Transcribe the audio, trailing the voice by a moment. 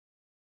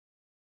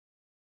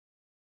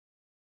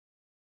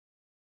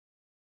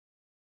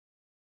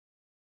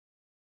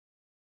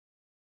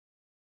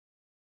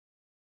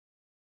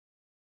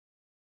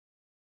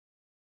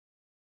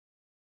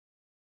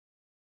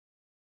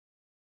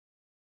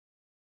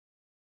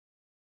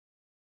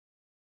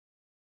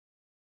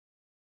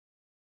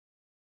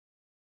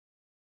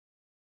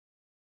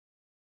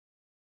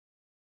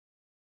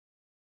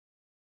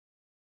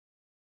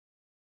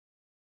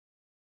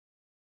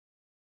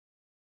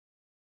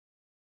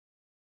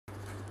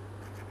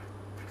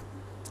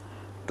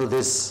to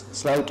this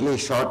slightly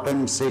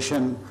shortened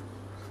session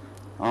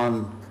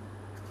on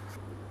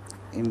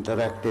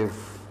interactive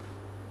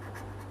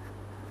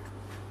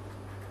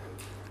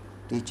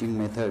teaching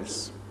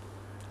methods.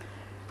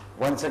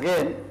 Once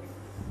again,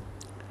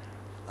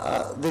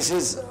 this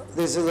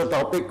is a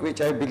topic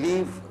which I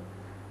believe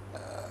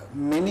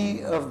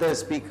many of the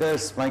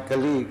speakers, my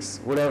colleagues,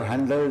 would have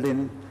handled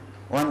in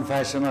one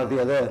fashion or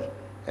the other,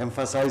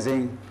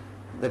 emphasizing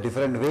the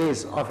different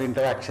ways of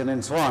interaction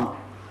and so on.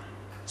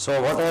 So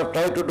what I have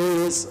tried to do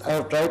is, I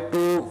have tried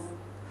to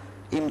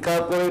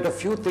incorporate a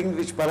few things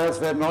which perhaps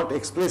were not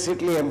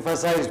explicitly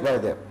emphasized by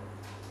them,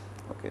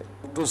 okay,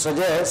 to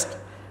suggest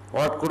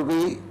what could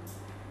be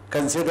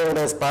considered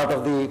as part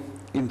of the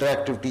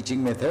interactive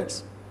teaching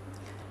methods.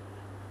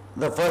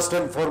 The first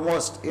and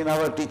foremost in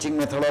our teaching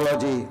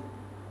methodology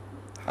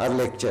are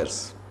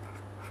lectures.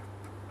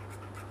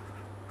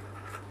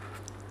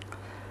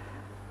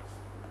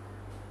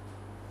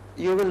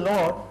 You will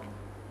note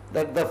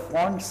that the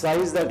font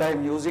size that I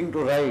am using to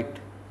write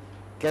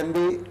can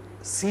be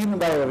seen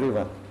by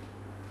everyone.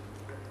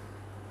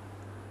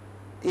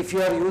 If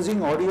you are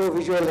using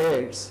audio-visual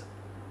aids,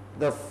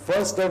 the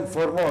first and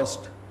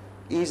foremost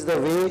is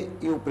the way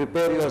you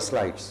prepare your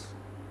slides.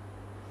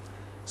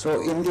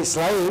 So in the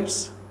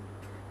slides,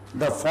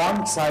 the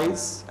font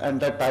size and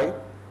the type,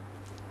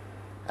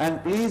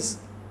 and please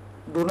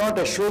do not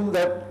assume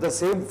that the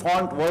same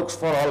font works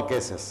for all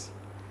cases.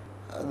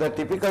 The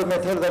typical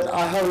method that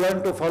I have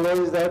learned to follow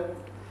is that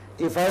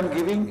if I am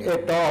giving a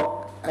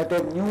talk at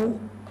a new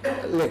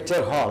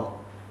lecture hall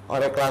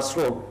or a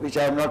classroom which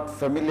I am not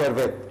familiar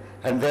with,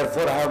 and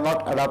therefore I have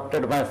not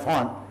adopted my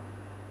font,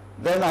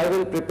 then I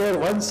will prepare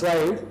one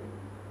slide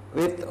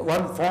with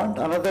one font,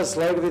 another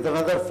slide with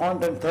another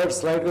font, and third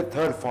slide with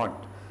third font.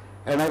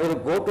 And I will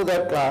go to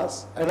that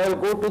class and I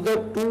will go to the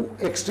two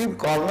extreme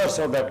corners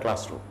of that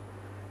classroom.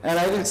 And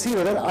I will see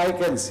whether I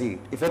can see it.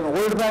 If an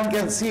old man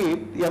can see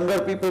it, younger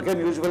people can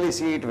usually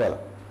see it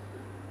well.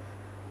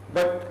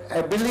 But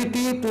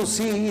ability to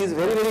see is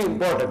very, very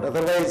important.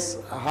 Otherwise,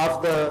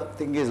 half the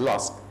thing is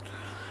lost.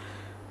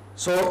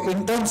 So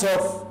in terms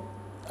of,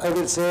 I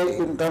will say,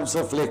 in terms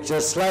of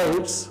lecture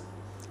slides,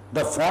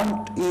 the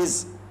font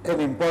is an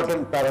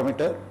important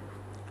parameter.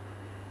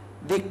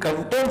 The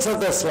contents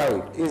of the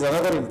slide is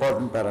another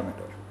important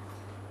parameter.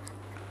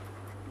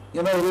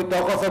 You know, we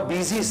talk of a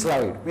busy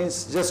slide,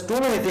 means just too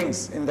many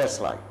things in that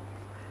slide.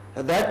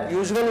 That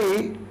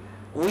usually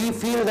we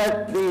feel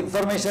that the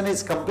information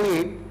is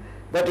complete,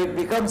 but it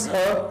becomes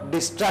a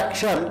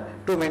distraction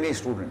to many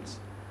students.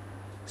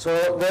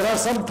 So there are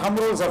some thumb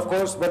rules, of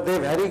course, but they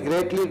vary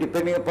greatly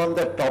depending upon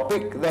the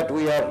topic that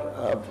we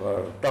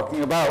are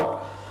talking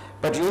about.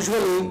 But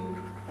usually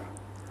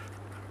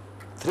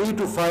 3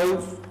 to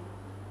 5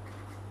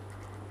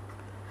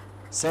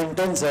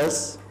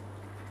 sentences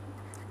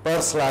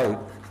per slide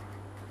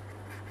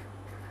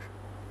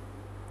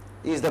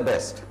is the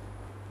best.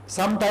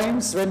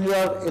 Sometimes when you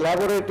are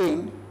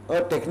elaborating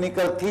a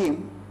technical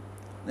theme,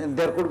 then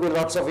there could be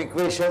lots of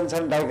equations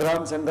and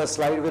diagrams and the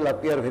slide will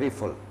appear very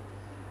full.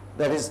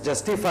 That is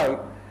justified,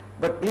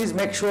 but please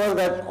make sure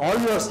that all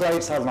your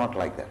slides are not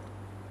like that.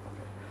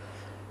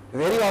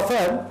 Very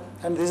often,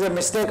 and this is a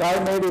mistake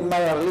I made in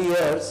my early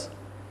years,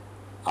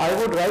 I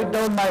would write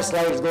down my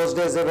slides. Those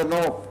days there were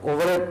no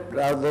overhead,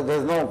 there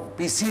was no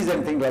PCs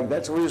and things like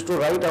that. So we used to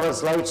write our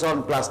slides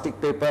on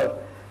plastic paper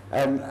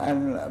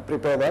and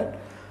prepare that.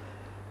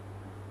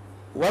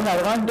 One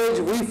advantage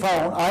we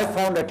found, I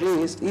found at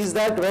least, is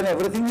that when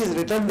everything is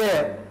written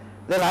there,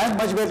 then I am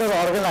much better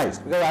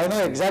organized because I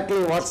know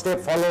exactly what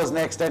step follows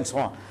next and so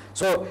on.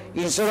 So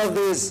instead of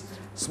this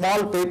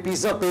small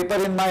piece of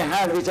paper in my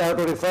hand which I have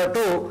to refer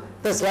to,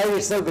 the slide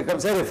itself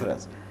becomes a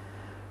reference.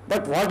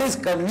 But what is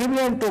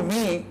convenient to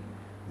me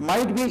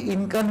might be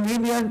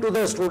inconvenient to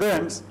the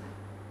students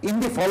in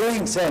the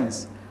following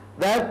sense,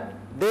 that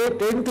they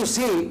tend to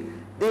see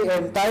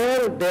the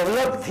entire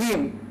developed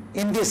theme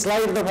in the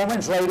slide the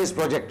moment slide is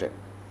projected.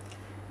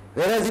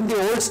 Whereas in the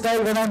old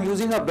style, when I am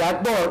using a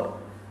blackboard,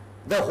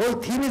 the whole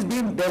theme is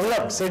being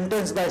developed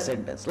sentence by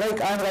sentence, like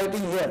I am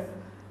writing here.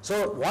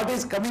 So what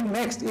is coming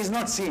next is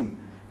not seen,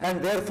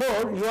 and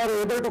therefore you are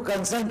able to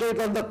concentrate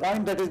on the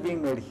point that is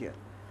being made here.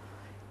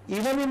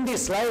 Even in the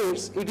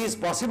slides, it is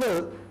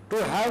possible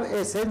to have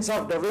a sense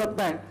of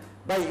development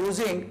by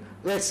using,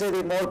 let's say,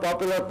 the more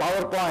popular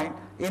PowerPoint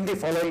in the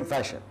following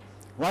fashion.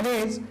 One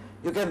is,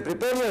 you can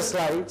prepare your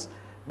slides,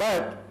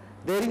 but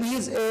there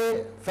is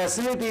a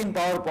facility in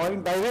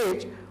PowerPoint by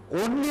which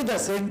only the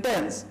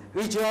sentence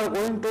which you are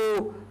going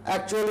to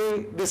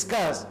actually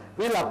discuss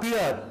will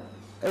appear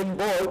in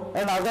bold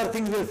and other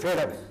things will fade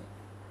away.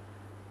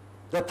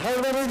 The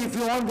third one is, if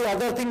you want the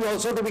other things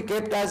also to be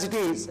kept as it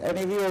is, and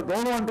if you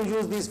don't want to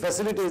use these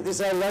facilities, this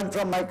I learned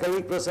from my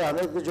colleague Professor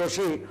Anand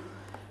Joshi.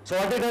 So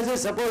what it does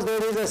is, suppose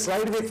there is a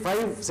slide with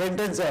 5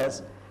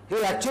 sentences, he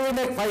will actually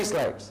make 5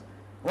 slides.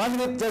 One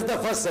with just the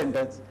first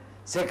sentence,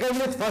 second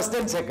with first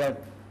and second,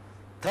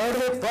 third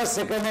with first,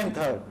 second and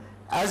third,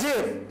 as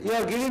if you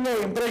are giving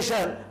an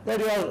impression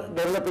that you are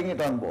developing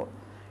it on board.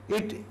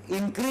 it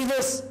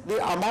increases the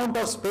amount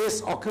of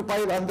space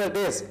occupied on the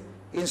desk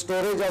in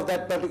storage of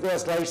that particular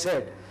slide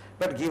set.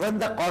 But given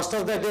the cost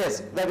of the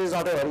desk, that is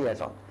not a worry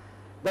at all.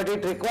 But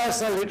it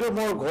requires a little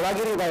more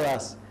ghodagiri by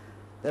us.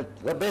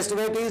 That the best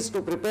way is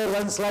to prepare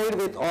one slide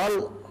with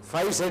all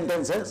 5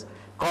 sentences,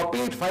 copy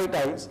it 5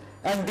 times,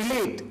 and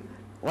delete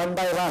one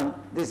by one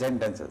the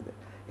sentences.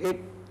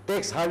 It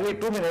takes hardly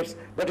 2 minutes,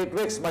 but it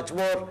makes much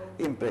more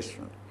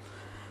impression.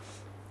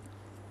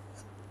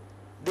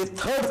 The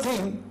third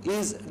thing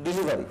is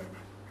delivery.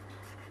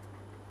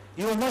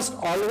 You must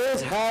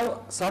always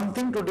have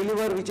something to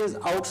deliver which is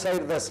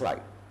outside the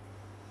slide.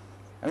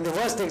 And the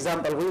worst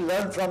example, we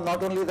learn from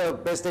not only the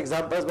best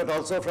examples but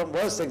also from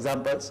worst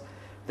examples.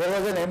 There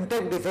was an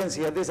M.Tech defense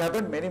here. This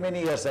happened many,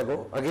 many years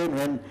ago, again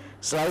when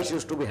slides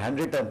used to be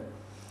handwritten.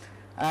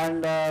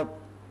 And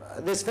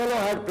this fellow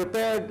had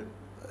prepared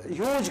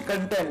huge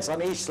contents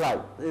on each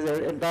slide,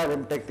 the entire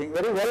M.Tech thing,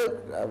 very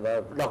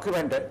well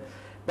documented.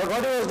 But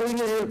what he was doing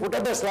is he will put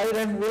up the slide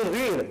and will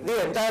read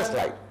the entire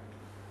slide.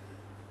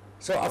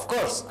 So of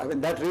course, I mean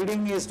that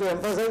reading is to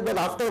emphasize, but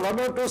after 1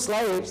 or 2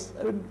 slides,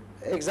 I mean,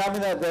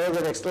 examiner, there was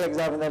an external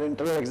examiner,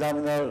 internal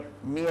examiner,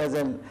 me as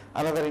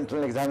another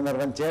internal examiner,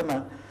 one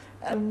chairman,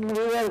 and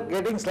we were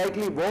getting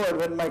slightly bored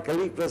when my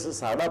colleague Professor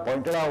Sada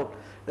pointed out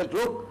that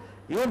look,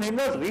 you need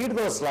not read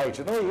those slides,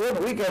 you know,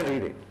 even we can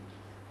read it.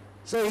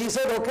 So he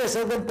said, okay,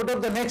 sir, then put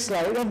up the next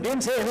slide, and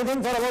didn't say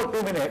anything for about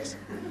 2 minutes.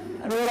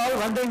 And we were all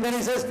wondering, when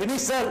he says,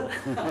 finish, sir.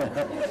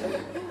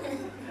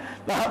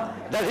 Now,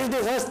 that is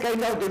the worst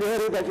kind of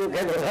delivery that you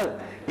can ever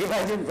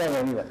imagine from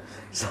anyone.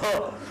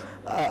 So,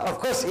 of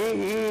course,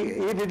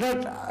 he did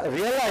not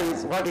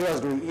realize what he was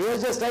doing. He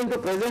was just trying to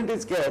present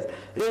his case.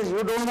 He says,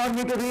 you don't want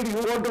me to read, you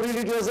want to read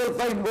it yourself,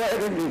 fine, go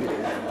ahead and read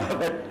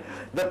it.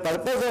 But the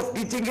purpose of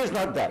teaching is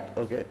not that,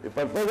 okay? The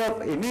purpose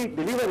of any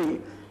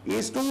delivery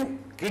is to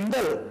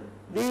kindle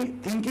the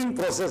thinking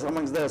process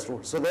amongst the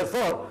students. So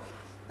therefore,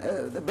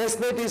 the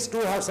best way is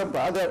to have some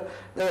other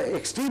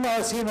extreme. I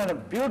have seen a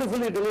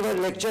beautifully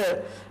delivered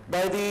lecture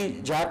by the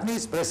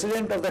Japanese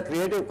president of the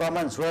Creative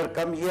Commons, who had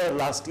come here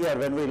last year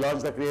when we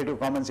launched the Creative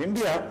Commons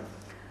India,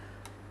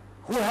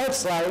 who had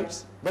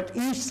slides, but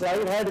each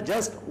slide had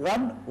just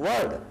one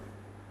word.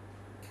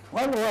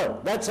 One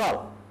word, that's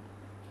all.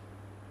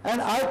 And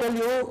I tell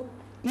you,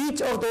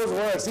 each of those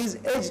words is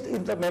etched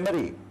in the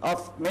memory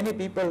of many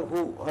people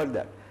who heard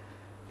that.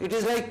 It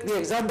is like the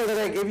example that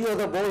I gave you of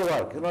the board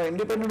work, you know,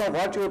 independent of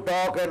what you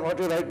talk and what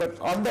you write, but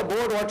on the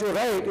board what you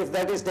write, if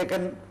that is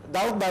taken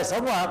down by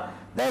someone,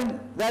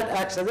 then that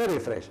acts as a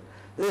refresh.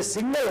 A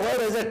single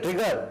word is a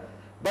trigger,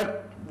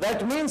 but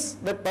that means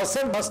the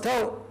person must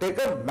have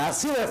taken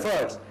massive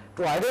efforts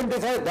to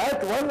identify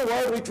that one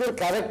word which will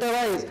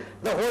characterize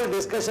the whole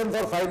discussion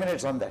for 5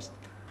 minutes on that.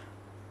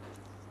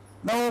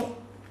 Now,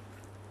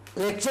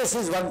 lectures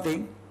is one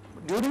thing.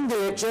 During the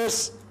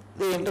lectures,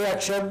 the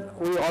interaction,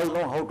 we all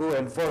know how to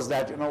enforce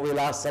that. You know, we'll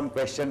ask some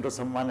question to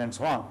someone and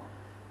so on.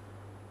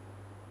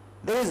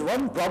 There is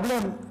one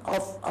problem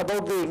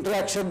about the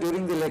interaction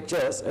during the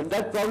lectures, and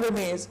that problem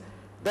is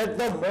that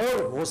the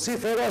more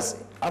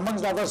vociferous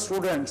amongst our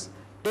students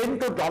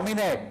tend to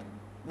dominate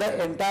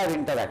the entire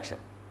interaction.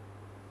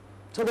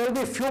 So there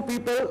will be few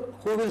people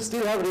who will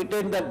still have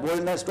retained that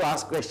boldness to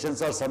ask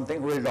questions or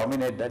something, who will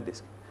dominate that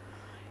discussion.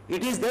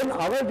 It is then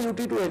our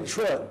duty to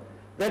ensure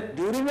that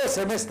during the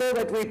semester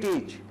that we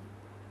teach,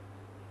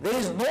 there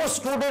is no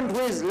student who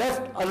is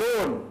left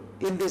alone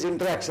in this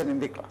interaction in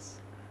the class.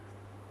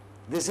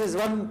 This is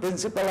one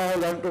principle I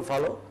have learned to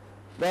follow,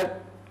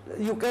 that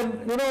you can,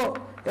 you know,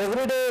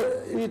 every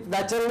day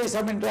naturally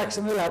some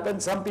interaction will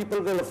happen. Some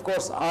people will of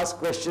course ask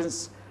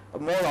questions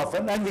more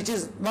often, and which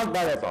is not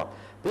bad at all.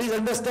 Please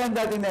understand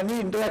that in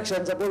any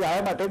interaction, suppose I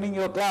am attending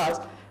your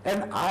class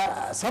and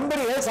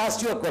somebody else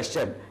asks you a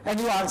question and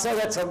you answer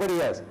that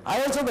somebody else,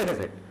 I also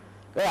benefit.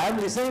 I am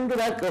listening to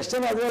that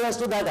question as well as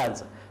to that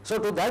answer. So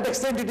to that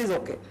extent it is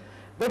okay.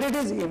 But it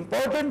is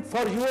important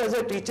for you as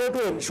a teacher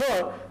to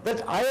ensure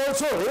that I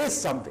also raise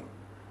something.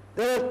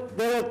 There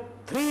are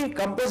 3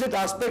 composite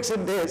aspects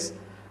in this.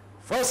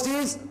 First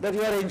is that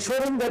you are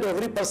ensuring that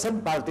every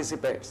person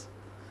participates.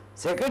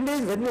 Second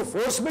is, when you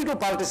force me to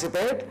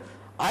participate,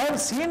 I am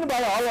seen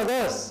by all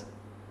others.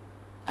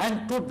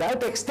 And to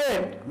that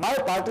extent, my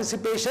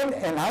participation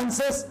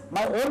enhances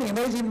my own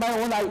image in my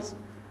own eyes.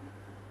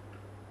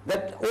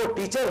 That, oh,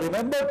 teacher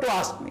remembered to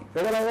ask me.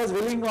 Whether I was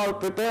willing or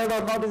prepared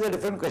or not is a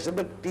different question,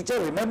 but teacher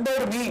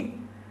remembered me.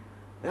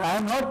 I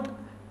am not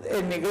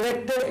a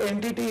neglected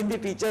entity in the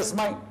teacher's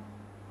mind.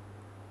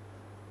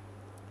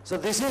 So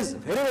this is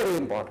very, very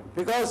important,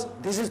 because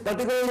this is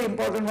particularly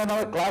important when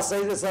our class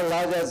sizes are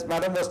large, as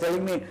madam was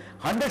telling me,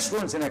 100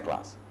 students in a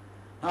class.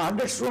 Now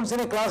 100 students in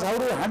a class, how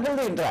do you handle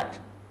the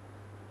interaction?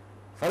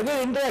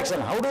 Forget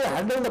interaction, how do you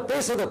handle the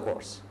pace of the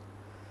course?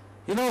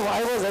 You know,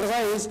 I was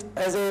advised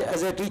as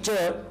a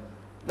teacher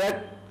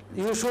that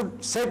you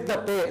should set the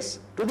pace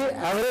to the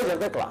average of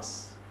the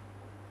class.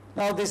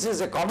 Now this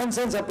is a common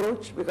sense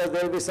approach, because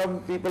there will be some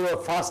people who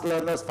are fast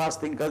learners,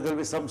 fast thinkers, there will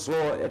be some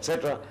slow,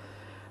 etc.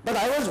 But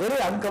I was very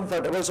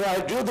uncomfortable, so I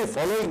drew the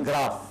following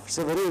graph. It's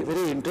a very,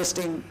 very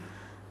interesting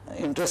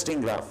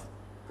graph.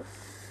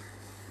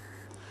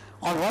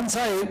 On one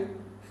side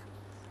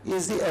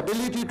is the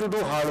ability to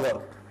do hard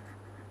work.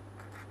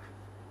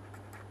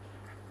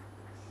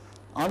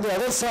 On the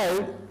other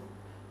side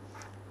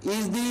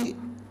is the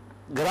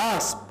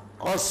grasp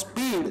or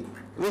speed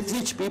with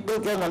which people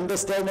can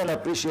understand and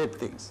appreciate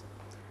things.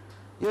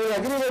 You will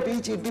agree that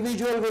each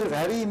individual will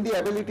vary in the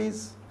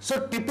abilities.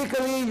 So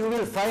typically you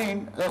will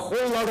find a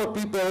whole lot of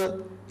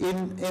people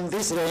in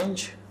this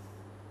range,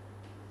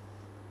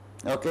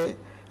 okay,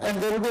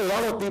 and there will be a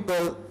lot of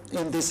people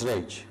in this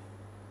range.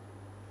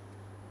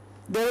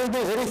 There will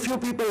be very few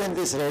people in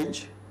this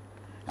range,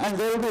 and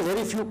there will be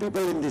very few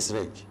people in this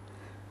range.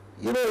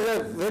 You know, there's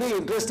a very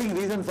interesting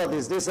reason for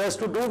this. This has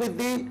to do with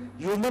the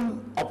human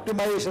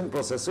optimization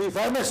process. So if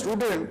I'm a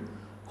student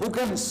who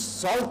can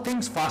solve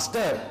things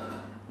faster,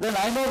 then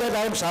I know that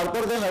I am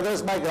sharper than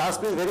others, my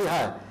grasp is very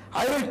high.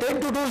 I will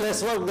tend to do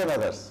less work than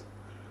others.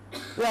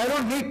 So I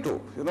don't need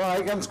to. You know,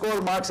 I can score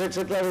marks,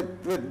 etc.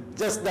 with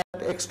just that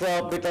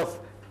extra bit of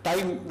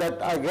time that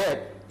I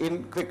get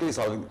in quickly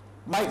solving.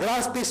 My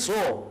grasp is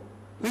slow,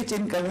 which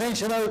in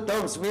conventional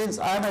terms means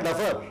I am a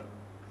duffer.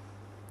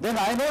 Then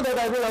I know that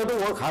I will have to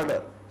work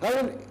harder. I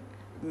will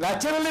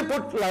naturally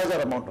put larger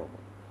amount of work.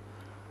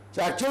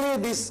 So actually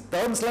these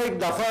terms like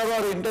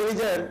duffer or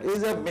intelligent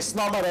is a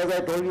misnomer, as I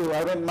told you.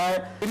 I mean,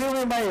 believe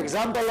me, my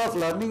example of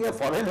learning a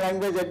foreign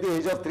language at the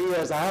age of 3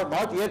 years, I have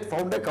not yet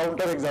found a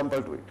counter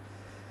example to it.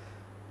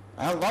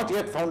 I have not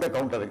yet found a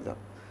counter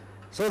example.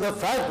 So the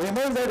fact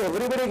remains that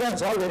everybody can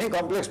solve any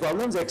complex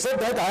problems, except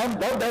that I am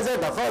dubbed as a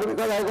duffer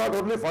because I got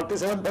only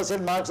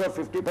 47% marks or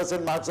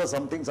 50% marks or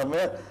something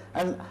somewhere,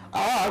 and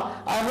I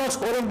am not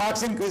scoring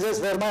marks in quizzes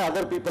where my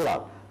other people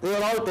are. They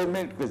are all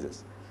 10-minute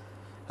quizzes.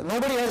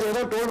 Nobody has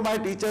ever told my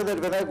teacher that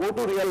when I go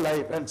to real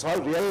life and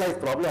solve real life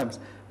problems,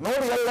 no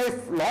real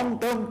life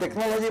long-term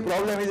technology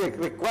problem is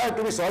required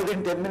to be solved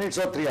in 10 minutes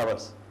or 3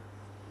 hours.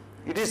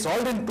 It is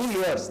solved in 2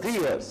 years, 3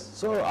 years.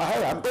 So I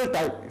have ample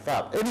time, if I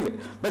have. Anyway,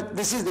 but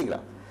this is the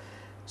graph.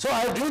 So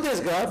I drew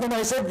this graph and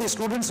I said the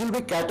students will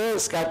be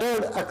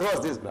scattered across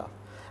this graph.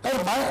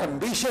 And my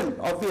ambition,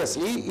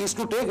 obviously, is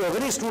to take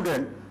every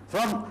student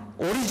from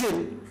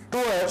origin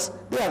towards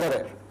the other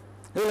end.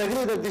 You will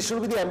agree that this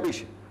should be the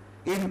ambition.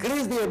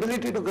 Increase the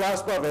ability to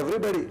grasp of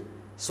everybody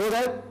so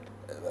that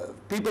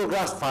people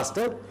grasp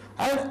faster,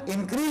 and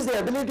increase the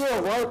ability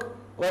of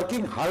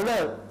working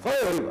harder for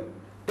everyone.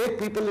 Take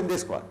people in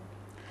this quad.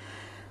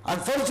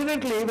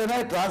 Unfortunately, when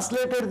I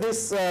translated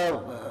this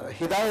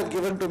hidayat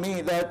given to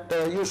me that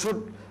you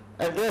should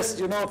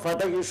address,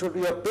 Phatak,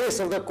 your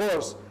pace of the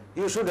course,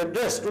 you should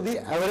address to the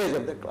average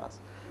of the class.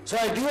 So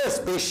I drew a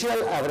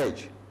spatial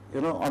average,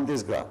 on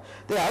this graph.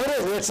 The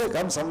average, let's say,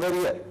 comes somewhere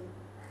here.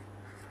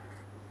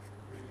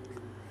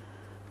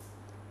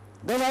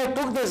 Then I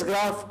took this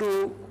graph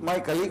to my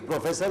colleague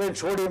professor and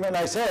showed him, and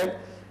I said,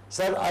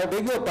 sir, I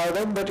beg your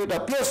pardon, but it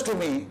appears to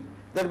me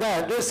that by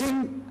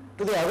addressing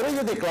to the average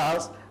of the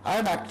class, I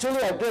am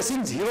actually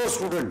addressing 0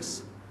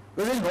 students.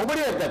 There is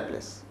nobody at that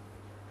place.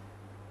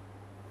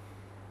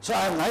 So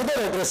I am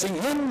neither addressing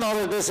him, nor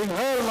addressing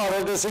her,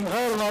 nor addressing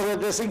her, nor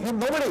addressing him,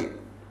 nobody.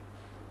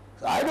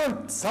 So I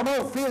don't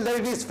somehow feel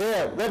that it is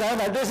fair that I am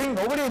addressing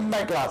nobody in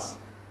my class.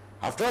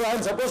 After all, I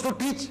am supposed to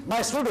teach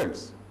my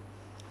students.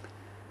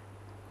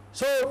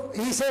 So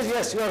he says,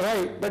 yes, you are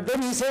right, but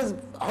then he says,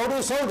 how do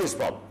you solve this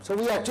problem? So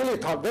we actually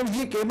thought, then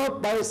he came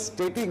up by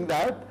stating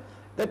that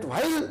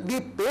while the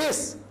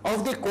pace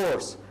of the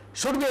course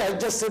should be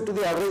adjusted to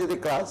the average of the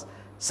class,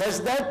 such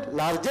that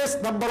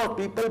largest number of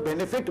people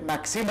benefit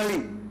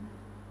maximally.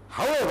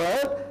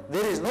 However,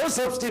 there is no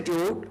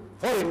substitute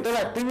for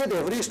interacting with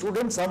every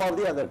student some or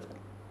the other.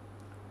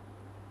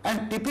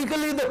 And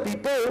typically the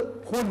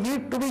people who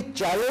need to be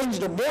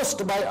challenged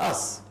most by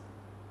us,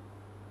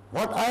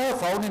 what I have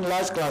found in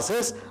large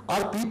classes,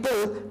 are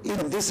people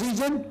in this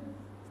region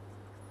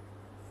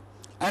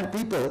and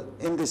people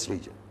in this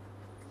region.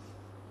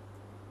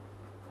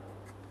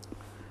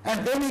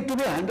 And they need to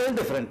be handled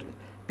differently.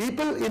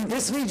 People in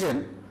this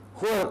region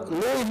who are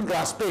low in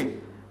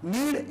grasping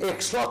need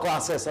extra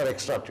classes or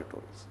extra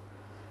tutorials.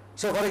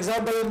 So for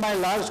example, in my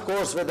large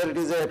course, whether it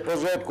is a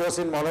postgraduate course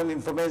in modern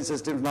information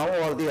systems now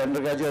or the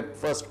undergraduate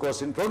first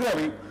course in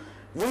programming,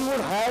 we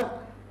would have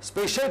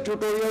special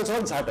tutorials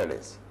on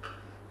Saturdays.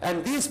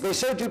 And these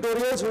special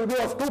tutorials will be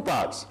of 2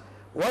 parts.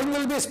 One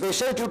will be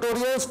special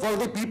tutorials for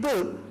the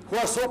people who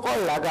are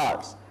so-called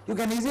laggards. You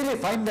can easily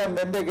find them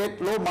when they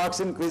get low marks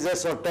in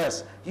quizzes or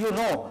tests. You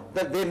know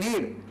that they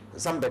need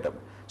some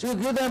betterment. So you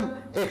give them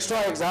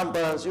extra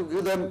examples, you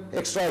give them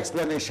extra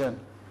explanation,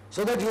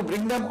 so that you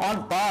bring them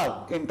on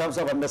par in terms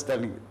of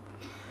understanding.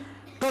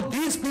 To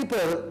these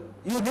people,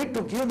 you need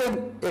to give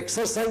them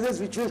exercises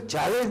which will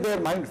challenge their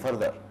mind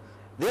further.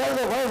 They are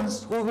the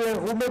ones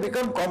who may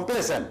become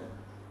complacent,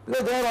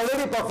 because they are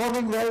already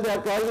performing well, they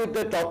are probably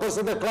the toppers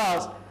of the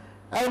class,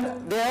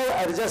 and they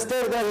have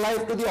adjusted their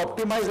life to the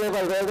optimized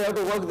level where they have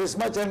to work this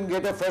much and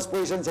get a first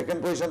position,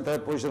 second position,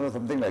 third position or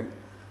something like that.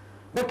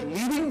 But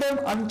leaving them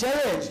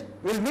unchallenged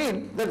will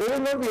mean that they will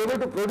not be able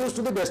to produce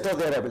to the best of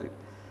their ability.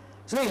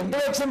 So the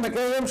interaction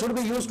mechanism should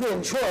be used to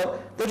ensure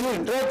that you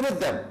interact with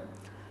them.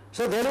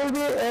 So there will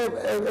be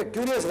a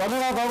curious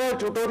 1.5 hour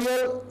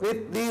tutorial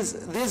with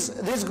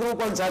this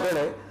group on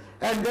Saturday,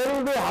 and there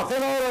will be half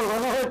an hour or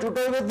 1 hour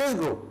tutorial with this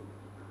group.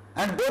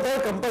 And both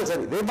are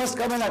compulsory. They must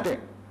come and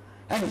attend.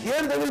 And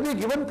here they will be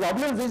given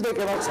problems which they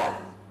cannot solve.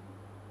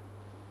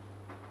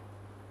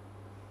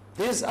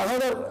 This is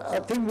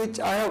another thing which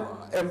I have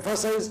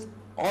emphasized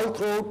all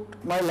throughout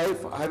my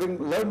life, having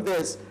learned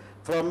this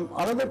from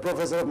another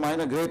professor of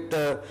mine, a great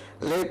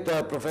late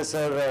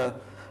Professor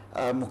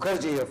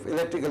Mukherjee of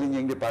Electrical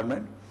Engineering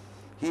Department.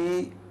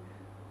 He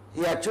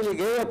actually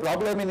gave a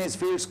problem in his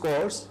fields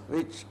course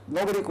which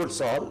nobody could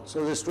solve.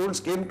 So the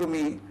students came to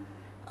me.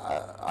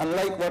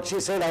 Unlike what she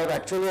said, I am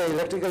actually an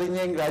electrical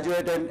engineering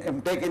graduate and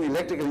MTech in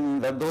electrical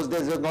engineering. Those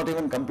days was not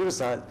even computer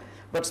science,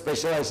 but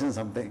specialized in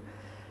something.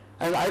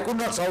 And I could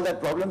not solve that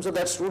problem. So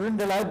that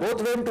student and I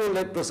both went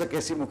to Professor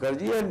K.C.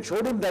 Mukherjee and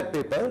showed him that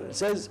paper. It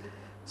says,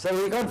 sir,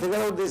 we can't figure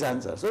out this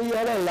answer. So he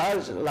had a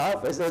large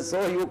laugh. I said,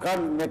 so you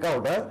can't make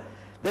out, huh?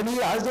 Then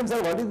he asked him,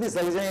 sir, what is this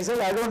solution? He said,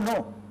 I don't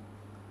know.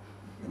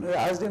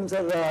 I asked him,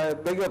 sir, I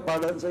beg your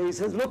pardon. So he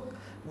says, look,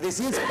 this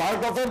is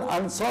part of an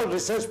unsolved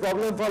research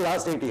problem for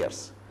last 8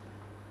 years.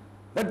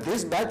 But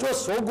this batch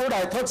was so good,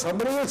 I thought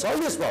somebody will solve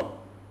this problem.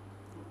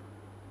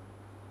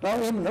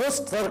 Now, in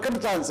most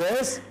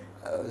circumstances,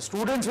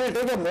 students will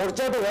take a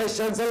morcha to Vice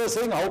Chancellor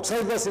saying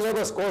outside the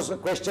syllabus course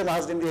question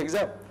asked in the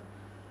exam.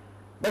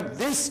 But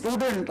this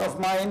student of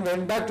mine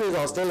went back to his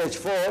hostel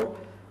H4,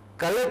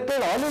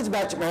 collected all his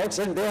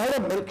batchmates, and they had a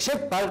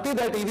milkshake party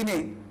that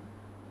evening,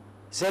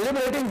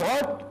 celebrating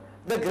what?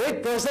 The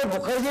great Professor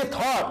Mukherjee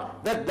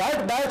thought that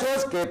batch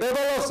was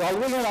capable of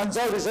solving an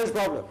unsolved research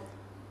problem.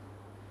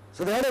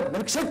 So they had a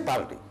milkshake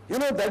party. You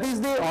know, that is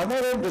the honor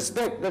and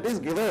respect that is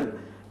given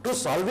to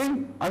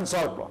solving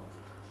unsolved problems.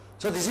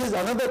 So this is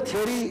another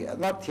theory,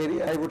 not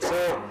theory, I would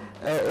say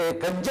a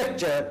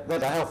conjecture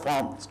that I have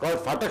found. It's called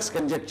Phatak's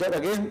conjecture.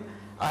 Again,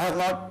 I have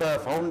not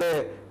found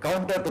a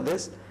counter to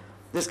this.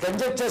 This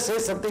conjecture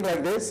says something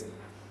like this: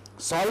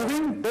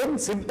 solving 10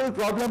 simple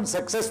problems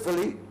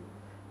successfully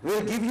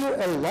will give you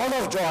a lot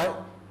of joy,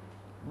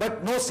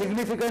 but no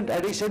significant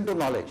addition to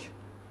knowledge.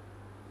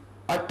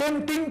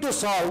 Attempting to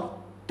solve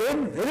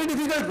 10 very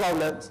difficult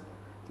problems,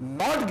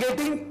 not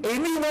getting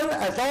anyone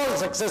at all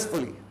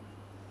successfully,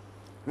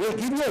 will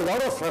give you a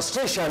lot of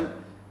frustration,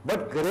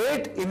 but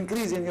great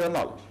increase in your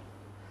knowledge.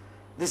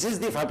 This is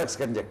the Phatak's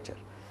conjecture.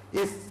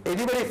 If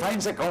anybody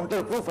finds a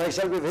counter proof, I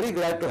shall be very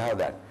glad to have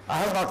that. I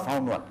have not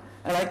found one,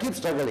 and I keep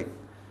struggling.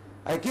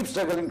 I keep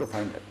struggling to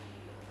find it.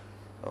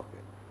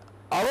 Okay.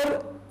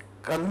 Our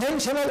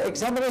conventional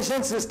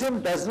examination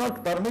system does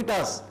not permit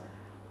us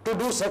to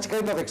do such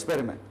kind of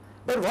experiment.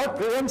 But what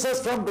prevents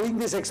us from doing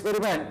this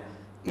experiment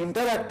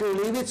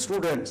interactively with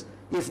students,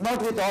 if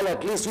not with all,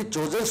 at least with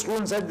chosen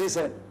students at this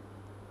end?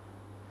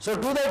 So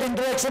do that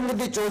interaction with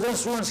the chosen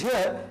students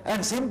here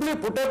and simply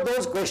put up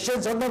those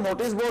questions on the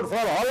notice board for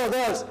all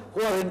others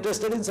who are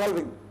interested in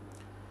solving.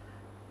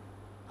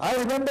 I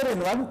remember in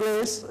one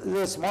place,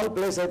 a small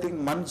place, I think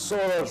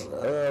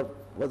Mandsaur,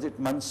 was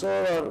it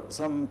Mandsaur or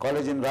some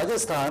college in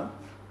Rajasthan,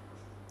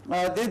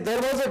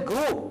 there was a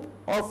group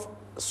of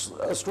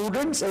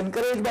students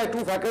encouraged by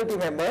 2 faculty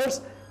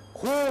members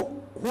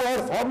who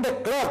have formed a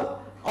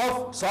club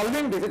of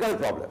solving difficult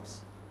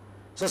problems.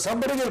 So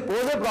somebody will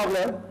pose a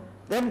problem,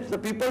 then the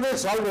people will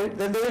solve it,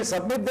 then they will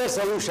submit their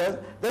solutions,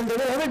 then they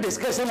will have a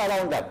discussion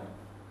around that.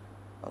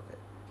 Okay.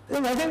 It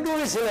has nothing to do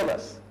with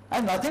syllabus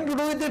and nothing to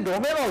do with the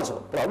domain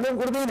also. Problem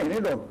could be in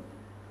any domain.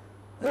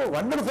 It's a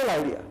wonderful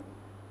idea.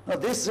 Now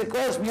this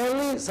requires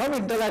merely some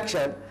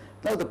interaction.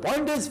 Now the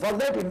point is, for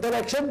that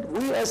interaction,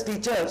 we as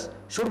teachers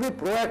should be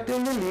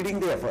proactively leading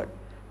the effort.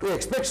 To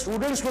expect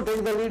students to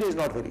take the lead is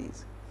not very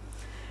easy.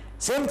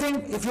 Same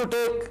thing if you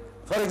take,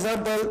 for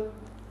example,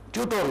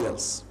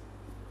 tutorials.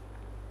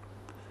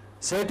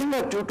 Setting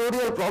up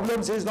tutorial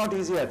problems is not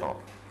easy at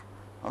all.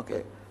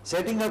 Okay.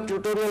 Setting up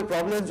tutorial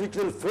problems which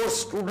will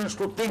force students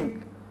to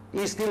think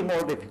is still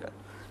more difficult.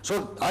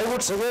 So I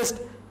would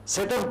suggest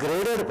set of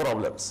graded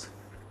problems.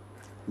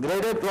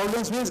 Graded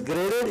problems means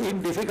graded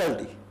in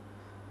difficulty.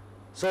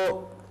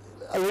 So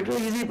a little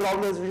easy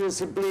problems which will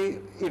simply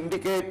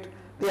indicate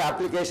the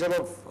application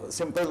of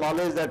simple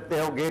knowledge that they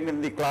have gained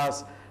in the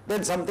class,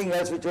 then something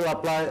else which will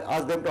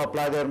ask them to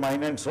apply their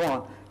mind and so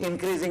on,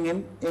 increasing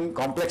in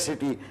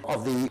complexity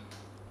of the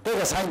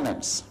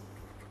assignments.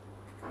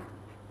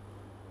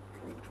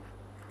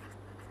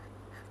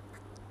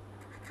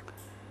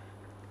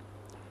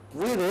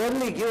 We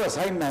rarely give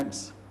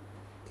assignments.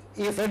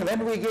 If and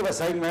when we give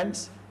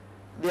assignments,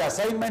 the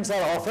assignments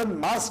are often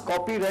mass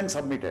copied and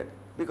submitted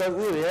because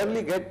we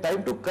rarely get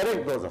time to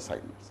correct those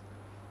assignments.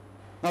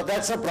 Now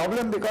that's a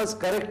problem because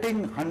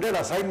correcting 100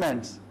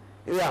 assignments,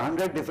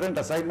 100 different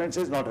assignments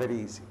is not very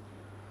easy.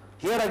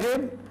 Here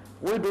again,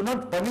 we do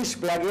not punish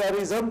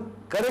plagiarism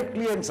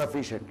correctly and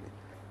sufficiently.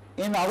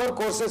 In our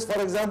courses,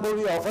 for example,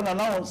 we often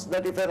announce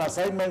that if an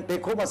assignment,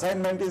 take-home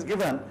assignment is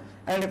given,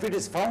 and if it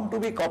is found to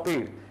be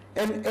copied,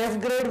 an F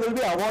grade will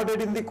be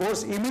awarded in the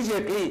course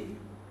immediately.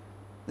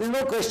 There is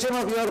no question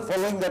of you are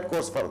following that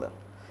course further.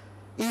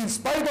 In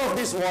spite of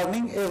this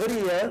warning, every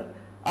year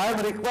I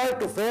am required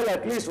to fail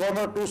at least 1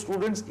 or 2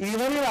 students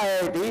even in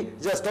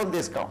IIT just on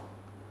this count.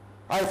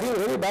 I feel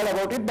very bad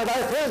about it, but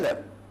I fail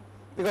them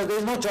because there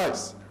is no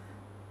choice.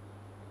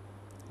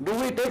 Do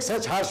we take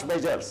such harsh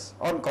measures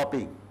on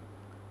copying?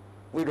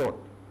 We don't.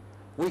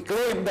 We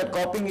claim that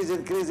copying is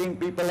increasing,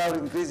 people are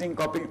increasing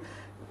copying.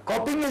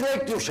 Copying is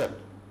like tuition.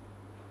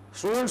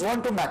 Students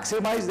want to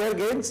maximize their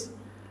gains.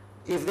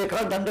 If they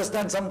can't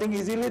understand something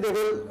easily, they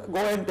will go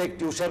and take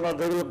tuition or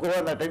they will go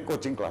and attend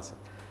coaching classes.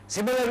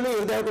 Similarly,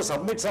 if they have to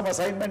submit some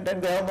assignment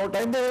and they have no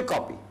time, they will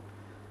copy.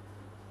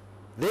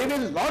 They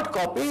will not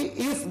copy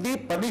if the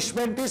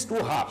punishment is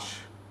too harsh.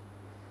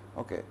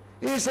 Okay.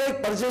 It's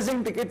like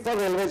purchasing ticket for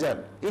railway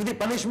journey. If the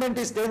punishment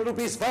is 10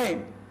 rupees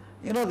fine,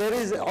 you know, there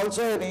is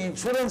also an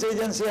insurance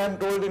agency, I am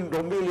told in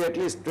Bombay, at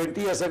least 20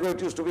 years ago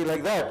it used to be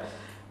like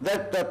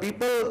that,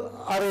 people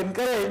are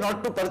encouraged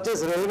not to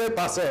purchase railway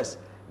passes,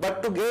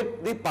 but to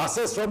get the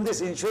passes from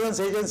this insurance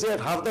agency at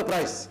half the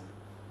price.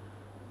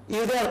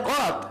 If they are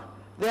caught,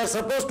 they are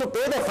supposed to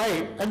pay the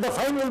fine, and the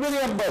fine will be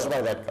reimbursed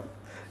by that company.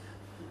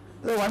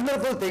 It's a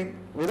wonderful thing.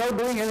 Without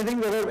doing anything,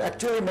 they were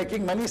actually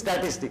making money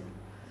statistic.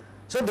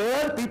 So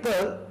there are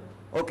people,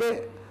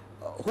 okay,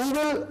 who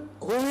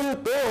will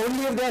pay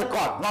only if they are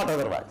caught, not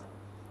otherwise.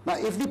 Now,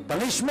 if the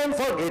punishment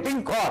for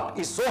getting caught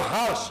is so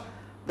harsh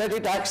that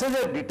it acts as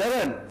a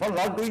deterrent for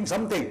not doing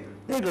something,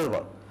 it will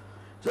work.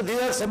 So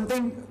these are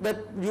something that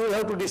you will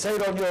have to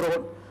decide on your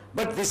own.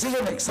 But this is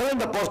an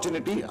excellent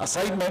opportunity,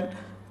 assignment,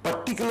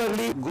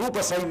 particularly group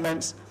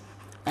assignments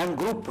and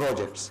group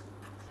projects.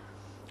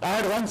 I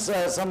had once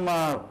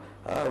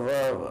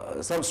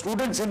some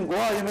students in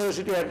Goa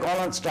University had gone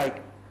on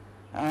strike,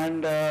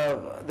 and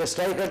the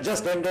strike had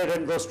just ended,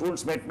 and those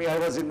students met me. I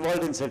was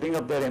involved in setting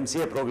up their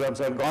MCA program,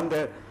 so I had gone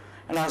there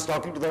and I was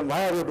talking to them,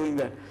 why are you doing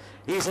that?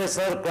 He says,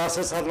 sir,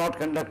 classes are not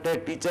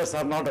conducted, teachers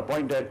are not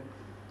appointed.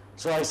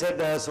 So I said,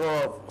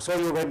 so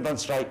you went on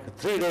strike,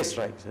 3-day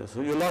strike.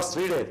 So you lost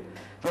 3 days.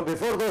 Now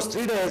before those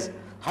 3 days,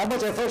 how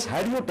much efforts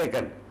had you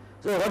taken?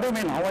 So what do you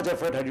mean, how much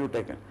effort had you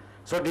taken?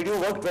 So did you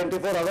work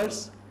 24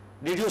 hours?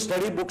 Did you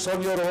study books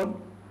on your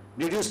own?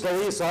 Did you try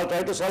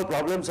to solve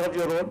problems on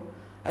your own?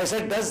 I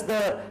said, does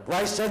the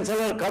Vice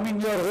Chancellor come in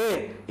your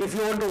way if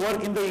you want to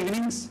work in the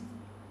evenings?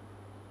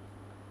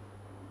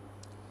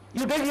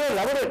 You take your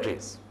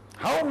laboratories.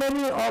 How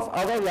many of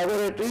our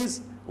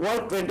laboratories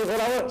work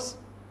 24 hours?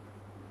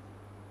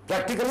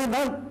 Practically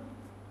none.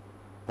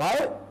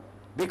 Why?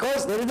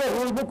 Because there is a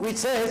rule book which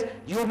says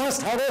you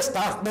must have a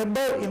staff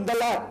member in the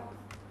lab.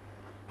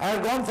 I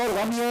had gone for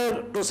 1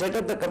 year to set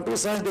up the computer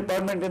science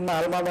department in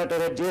my alma mater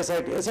at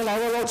JSIT. And I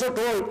was also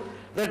told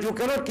that you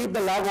cannot keep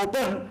the lab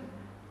open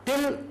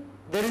till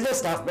there is a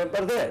staff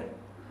member there.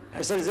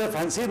 I said, it's a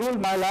fancy rule,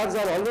 my labs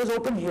are always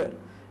open here.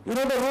 You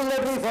know the rule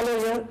that we follow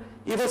here?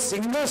 If a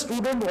single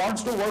student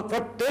wants to work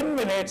for 10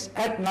 minutes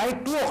at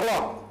night 2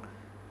 o'clock,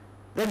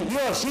 then he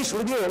or she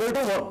should be able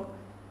to work.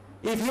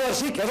 If he or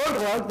she cannot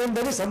work, then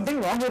there is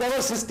something wrong with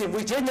our system.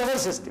 We change our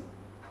system.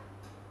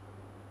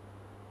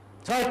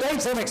 So I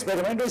tried some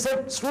experiment. We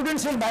said,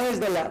 students will manage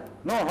the lab.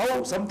 No,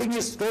 how something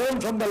is stolen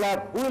from the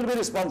lab, who will be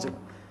responsible?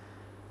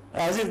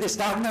 As if the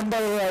staff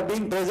member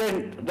being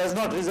present does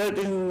not result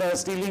in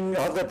stealing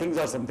of the things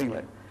or something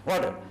like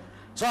whatever.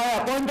 So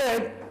I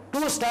appointed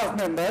 2 staff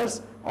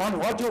members on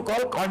what you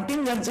call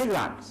contingency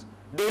grants,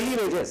 daily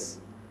wages.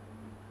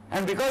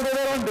 And because they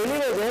were on daily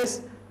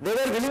wages, they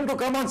were willing to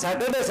come on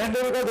Saturday,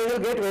 Sunday because they will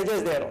get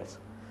wages there also.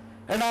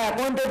 And I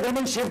appointed them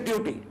in shift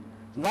duty,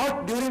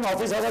 not during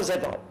office hours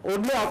at all.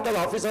 Only after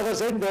office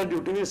hours end their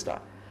duty will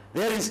start.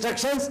 Their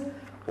instructions,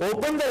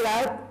 open the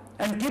lab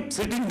and keep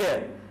sitting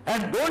there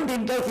and don't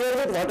interfere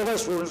with whatever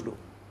students do.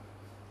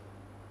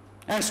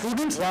 And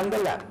students run the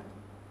lab.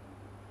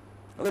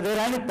 Okay, they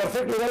ran it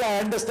perfectly well. I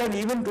understand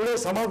even today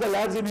some of the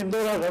labs in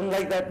Indore are run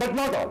like that, but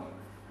not all.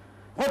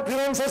 What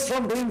prevents us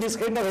from doing this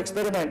kind of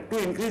experiment?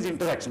 To increase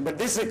interaction. But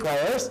this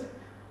requires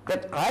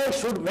that I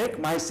should make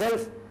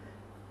myself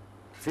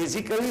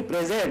physically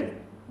present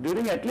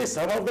during at least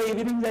some of the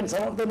evenings and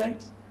some of the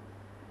nights.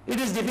 It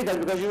is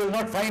difficult because you will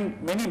not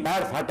find many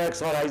mad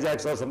Phataks or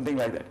Isaacs or something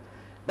like that.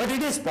 But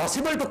it is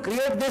possible to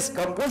create this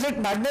composite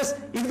madness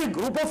if the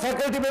group of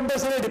faculty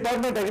members in a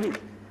department agree.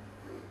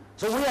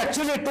 So we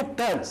actually took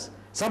turns.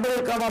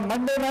 Somebody will come on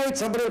Monday night,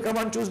 somebody will come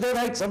on Tuesday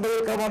night, somebody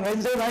will come on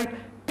Wednesday night,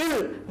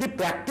 till the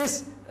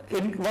practice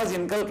was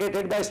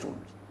inculcated by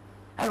students.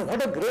 And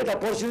what a great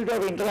opportunity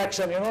of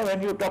interaction, you know,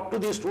 when you talk to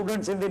the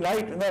students in the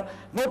night, you know,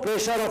 no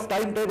pressure of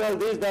timetable,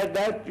 this,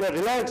 that, you are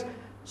relaxed.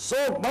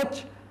 So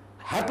much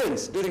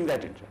happens during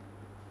that interaction.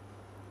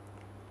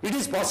 It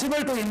is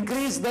possible to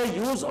increase the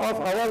use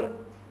of our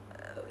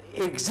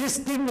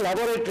existing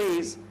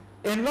laboratories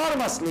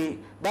enormously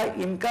by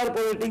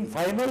incorporating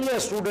final year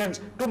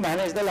students to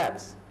manage the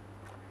labs.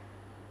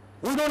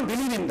 We don't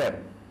believe in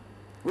them.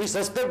 We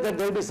suspect that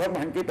there will be some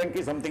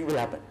hanky-panky, something will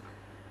happen.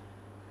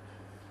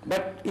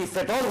 But if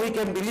at all we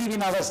can believe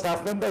in our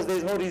staff members, there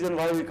is no reason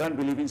why we can't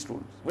believe in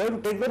students. We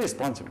have to take the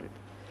responsibility.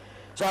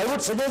 So I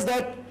would suggest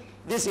that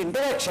this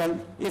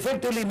interaction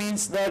effectively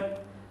means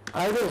that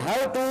I will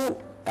have to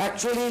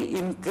actually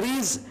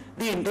increase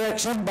the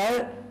interaction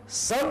by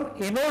some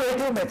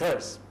innovative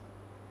methods.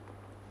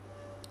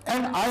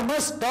 And I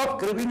must stop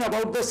cribbing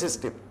about the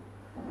system.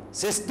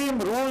 System,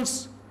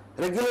 rules,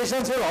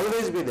 regulations will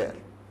always be there.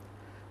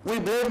 We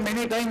blame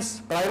many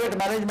times private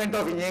management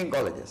of engineering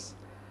colleges.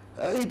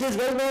 It is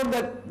well known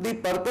that the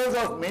purpose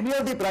of many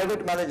of the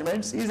private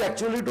managements is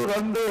actually to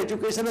run the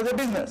education as a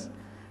business,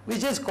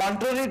 which is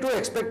contrary to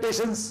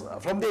expectations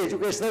from the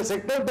educational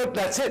sector, but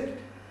that's it.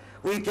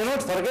 We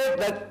cannot forget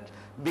that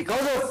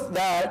because of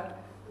that,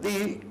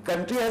 the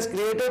country has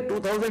created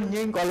 2000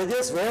 engineering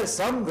colleges where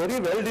some very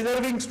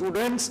well-deserving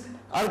students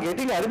are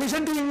getting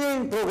admission to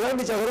engineering program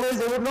which otherwise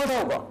they would not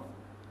have got.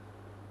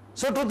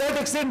 So to that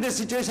extent, this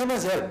situation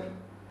has helped.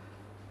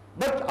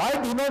 But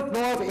I do not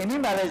know of any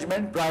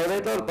management,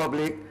 private or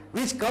public,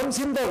 which comes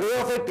in the way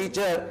of a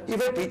teacher.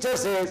 If a teacher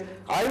says,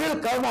 I will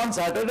come on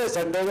Saturday,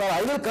 Sunday, or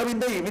I will come in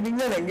the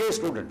evenings and engage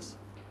students,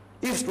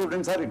 if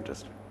students are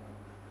interested.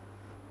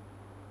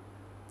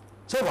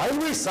 So while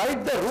we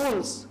cite the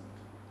rules,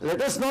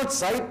 let us not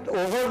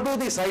overdo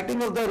the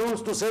citing of the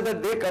rules to say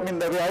that they come in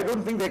the way. I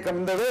don't think they come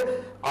in the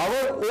way.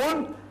 Our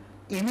own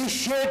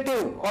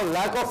initiative or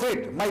lack of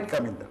it might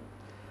come in the way.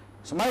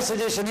 So my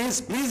suggestion is,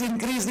 please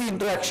increase the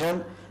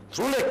interaction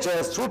through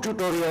lectures, through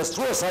tutorials,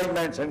 through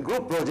assignments and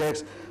group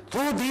projects,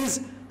 through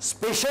these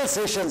special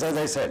sessions, as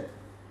I said,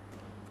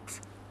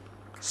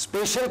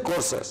 special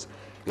courses.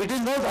 It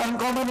is not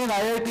uncommon in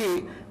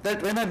IIT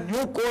that when a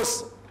new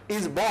course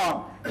is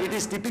born, it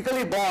is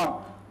typically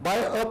born by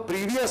a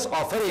previous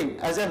offering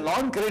as a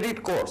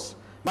non-credit course.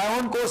 My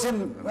own course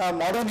in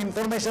modern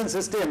information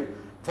system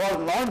for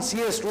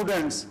non-CA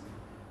students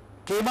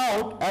came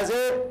out as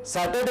a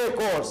Saturday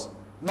course,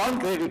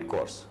 non-credit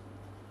course.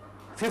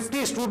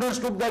 50 students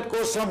took that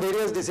course from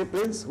various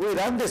disciplines. We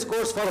ran this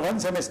course for 1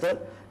 semester.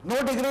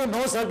 No degree,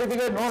 no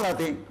certificate, no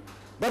nothing.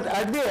 But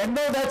at the end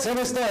of that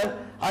semester,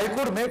 I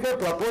could make a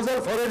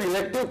proposal for an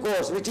elective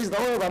course, which is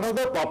now one of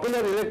the popular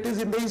electives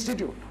in the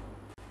institute.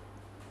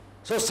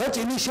 So such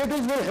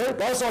initiatives will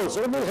help us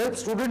also, will help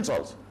students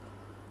also.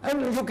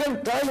 And you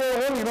can try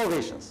your own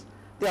innovations.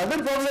 The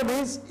other problem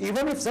is,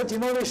 even if such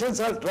innovations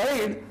are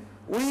tried,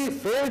 we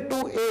fail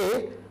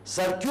to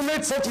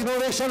circulate such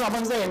innovation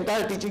amongst the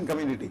entire teaching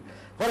community.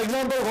 For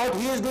example, what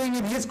he is doing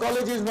in his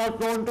college is not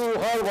known to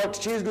her, what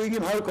she is doing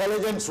in her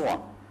college, and so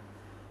on.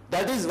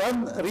 That is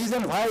one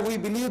reason why we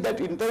believe that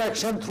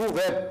interaction through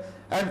web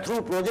and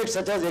through projects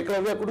such as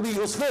Eklavya could be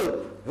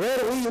useful, where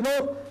we,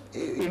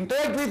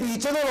 interact with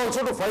each other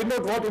also to find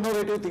out what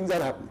innovative things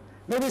are happening.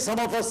 Maybe some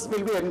of us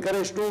will be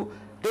encouraged to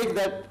take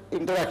that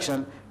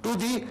interaction to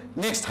the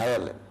next higher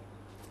level.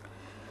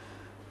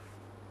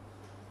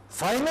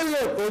 Final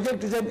year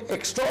project is an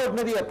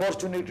extraordinary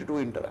opportunity to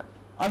interact.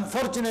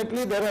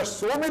 Unfortunately, there are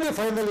so many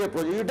final year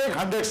projects. You take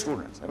 100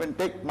 students. I mean,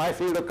 take my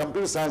field of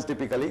computer science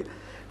typically.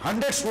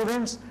 100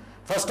 students,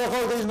 first of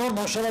all, there is no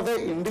notion of an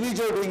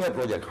individual doing a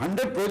project.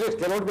 100 projects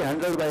cannot be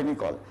handled by any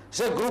college.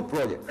 It's a group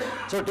project.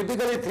 So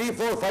typically 3,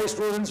 4, 5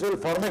 students will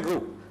form a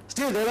group.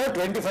 Still, there are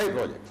 25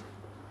 projects.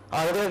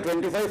 Are there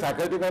 25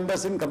 faculty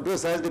members in computer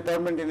science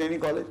department in any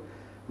college?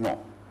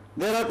 No.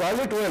 There are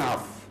probably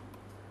 2.5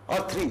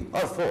 or 3 or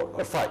 4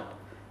 or 5.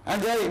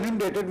 And they are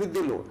inundated with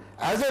the load.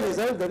 As a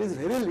result, there is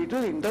very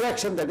little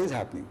interaction that is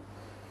happening.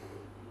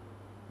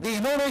 The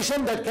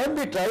innovation that can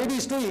be tried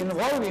is to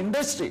involve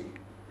industry.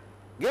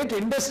 Get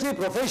industry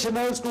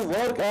professionals to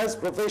work as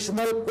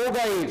professional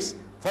co-guides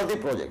for the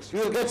projects.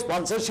 You will get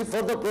sponsorship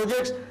for the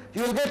projects.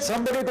 You will get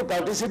somebody to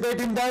participate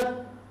in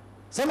that.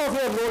 Some of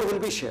your load will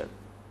be shared.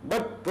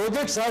 But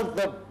projects are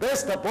the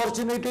best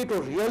opportunity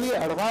to really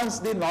advance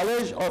the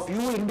knowledge of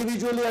you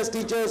individually as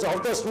teachers,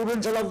 of the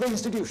students and of the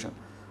institution.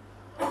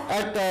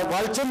 At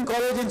Walchand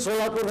College in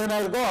Solapur, when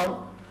I was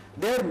gone,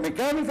 their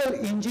mechanical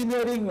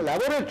engineering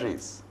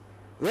laboratories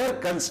were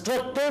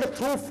constructed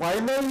through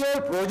final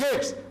year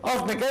projects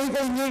of mechanical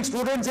engineering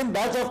students in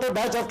batch after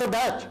batch after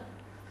batch.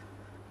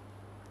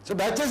 So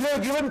batches were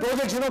given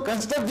projects,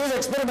 construct this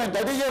experiment,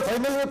 that is your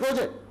final year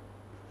project.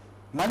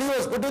 Money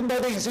was put in by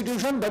the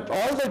institution, but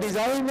all the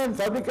design and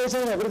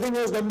fabrication and everything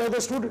was done by the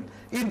student.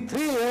 In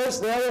 3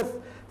 years, they have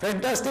a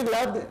fantastic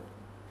lab there.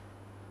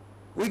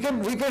 We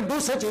can do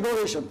such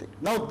innovation thing.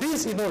 Now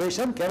this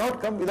innovation cannot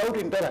come without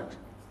interaction.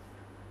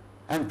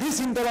 And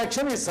this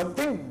interaction is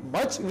something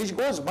which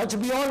goes much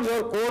beyond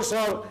your course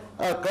or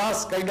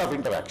class kind of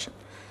interaction.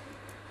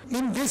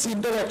 In this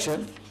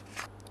interaction,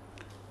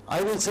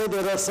 I will say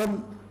there are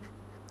some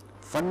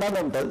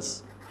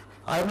fundamentals.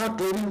 I am not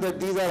claiming that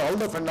these are all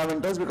the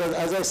fundamentals, because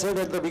as I said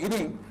at the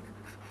beginning,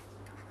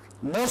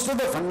 most of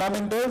the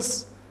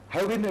fundamentals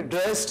have been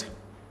addressed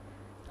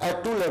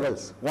at 2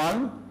 levels.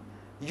 One,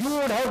 you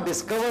would have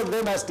discovered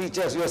them as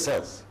teachers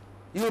yourselves.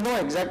 You know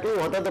exactly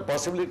what are the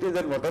possibilities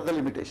and what are the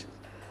limitations.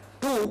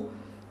 2,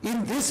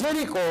 in this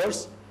very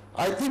course,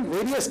 I think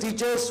various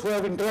teachers who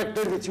have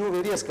interacted with you,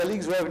 various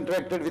colleagues who have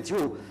interacted with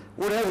you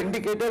would have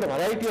indicated a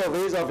variety of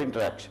ways of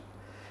interaction.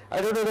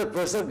 I don't know that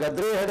Professor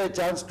Gadre had a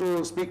chance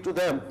to speak to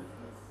them,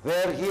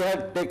 where he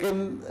had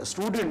taken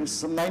students,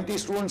 some 90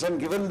 students, and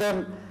given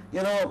them,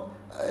 you know,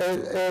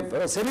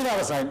 a seminar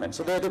assignment.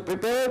 So they had to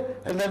prepare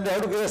and then they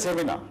had to give a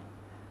seminar.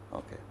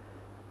 Okay.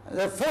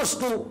 They are forced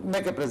to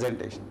make a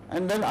presentation.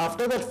 And then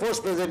after that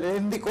forced presentation,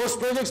 in the course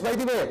projects, by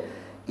the way,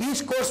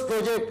 each course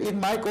project in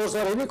my course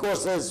or any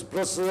courses,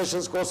 Professor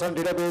Sureshan's course on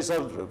database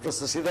or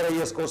Professor Sridhar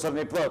Iyer's course on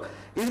network,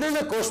 if there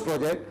is a course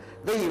project,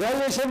 the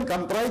evaluation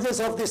comprises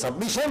of the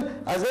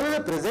submission as well as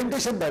a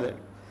presentation by them.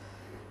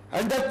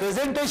 And that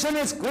presentation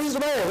is quizzed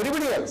by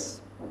everybody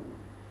else.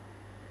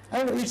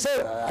 And it's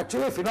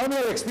actually a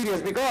phenomenal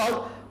experience, because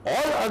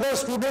all other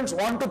students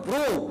want to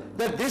prove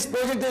that this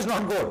project is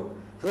not good.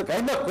 So the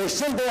kind of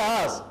question they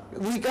ask,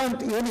 we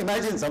can't even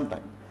imagine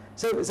sometimes.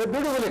 So it's a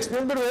beautiful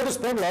experience, but we have to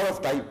spend a lot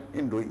of time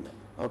in doing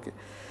that. Okay.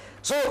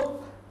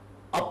 So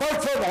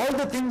apart from all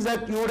the things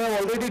that you would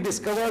have already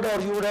discovered or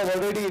you would have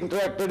already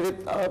interacted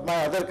with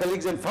my other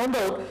colleagues and found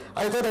out,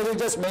 I thought I will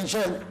just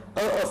mention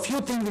a few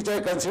things which I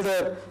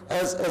consider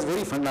as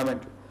very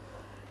fundamental.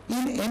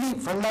 In any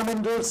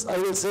fundamentals, I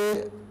will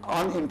say,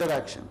 on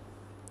interaction.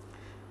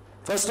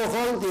 First of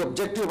all, the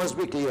objective must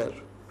be clear.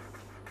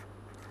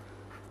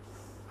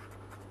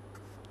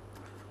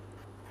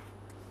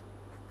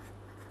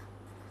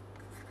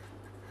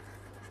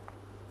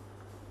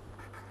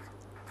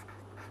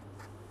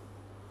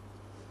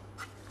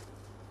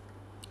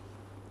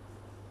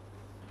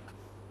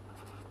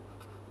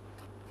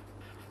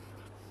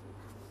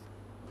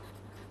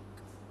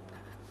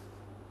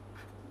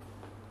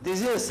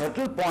 This is a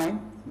subtle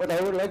point, but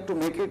I would like to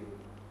make it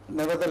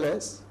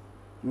nevertheless.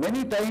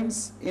 Many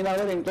times in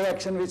our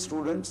interaction with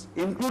students,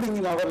 including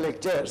in our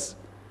lectures,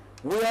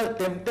 we are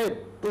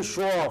tempted to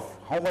show off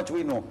how much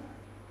we know.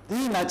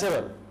 This is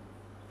natural,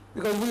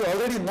 because we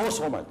already know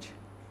so much.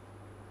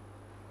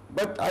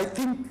 But I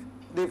think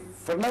the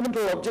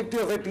fundamental objective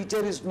of a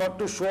teacher is not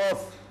to show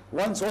off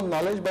one's own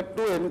knowledge, but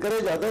to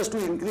encourage others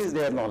to increase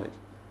their knowledge.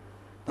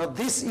 Now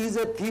this is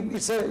a theme,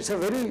 it's a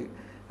very,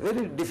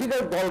 very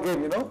difficult ball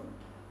game, you know.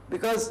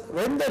 Because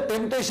when the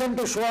temptation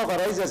to show off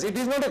arises, it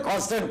is not a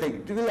constant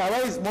thing. It will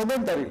arise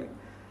momentarily.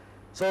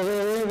 So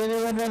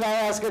when I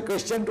ask a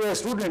question to a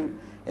student,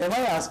 am I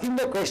asking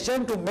the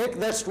question to make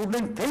that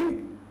student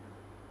think?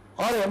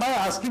 Or am I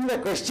asking the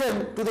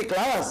question to the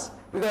class?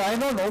 Because I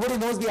know nobody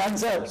knows the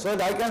answer, so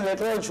that I can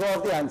later on show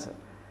off the answer.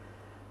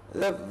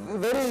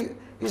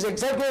 It's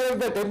exactly like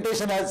the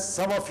temptation, as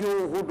some of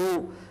you who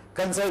do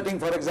consulting,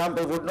 for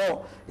example, would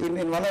know.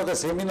 In one of the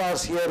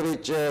seminars here,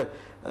 which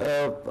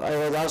I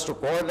was asked to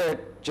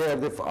coordinate, chair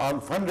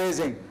on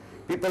fundraising,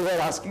 people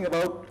were asking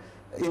about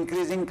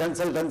increasing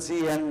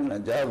consultancy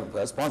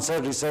and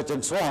sponsored research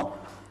and so on.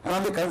 And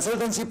on the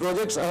consultancy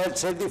projects, I had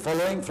said the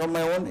following from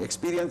my own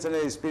experience and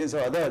the experience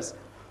of others.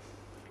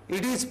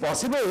 It is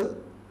possible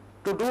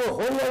to do a whole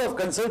lot of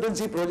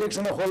consultancy projects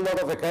and a whole lot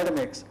of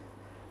academics,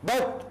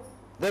 but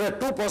there are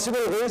two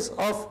possible ways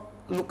of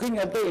looking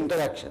at the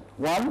interaction.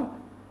 One,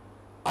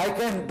 I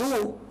can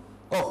do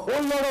a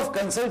whole lot of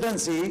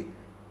consultancy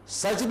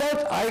such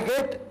that I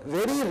get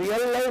very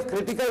real life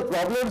critical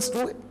problems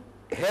to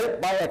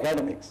help my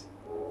academics.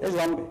 Is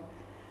one way.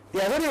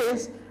 The other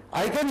is,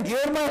 I can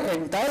gear my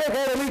entire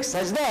academics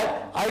such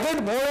that I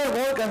get more and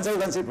more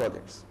consultancy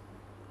projects.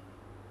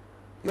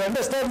 You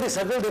understand the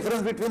subtle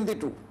difference between the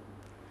two.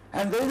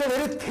 And there is a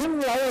very thin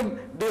line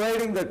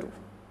dividing the two.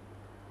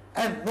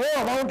 And no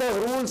amount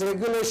of rules,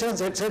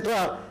 regulations,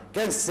 etc.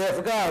 can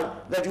safeguard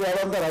that you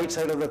are on the right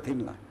side of the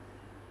thin line.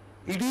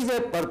 It is a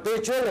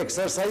perpetual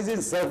exercise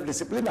in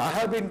self-discipline. I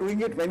have been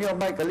doing it, many of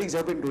my colleagues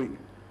have been doing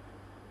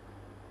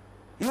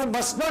it. You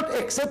must not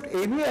accept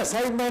any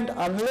assignment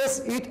unless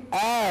it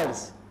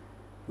adds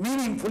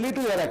meaningfully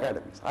to your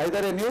academics. Either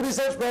a new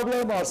research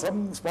problem or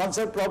some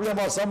sponsored problem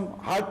or some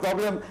hard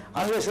problem,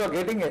 unless you are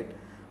getting it.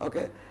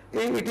 Okay?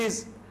 It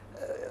is,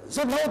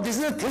 so now this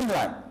is a thin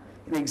line.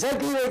 In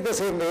exactly like the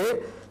same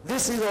way,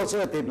 this is also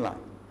a thin line.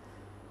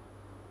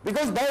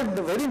 Because by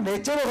the very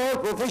nature of our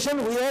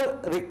profession, we are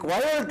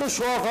required to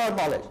show off our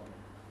knowledge.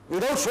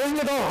 Without showing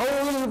it off,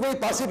 how will we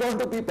pass it on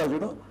to people, you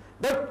know?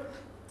 But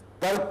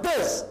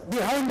purpose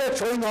behind that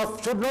showing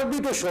off should not be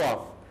to show off.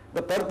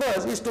 The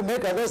purpose is to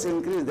make others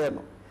increase their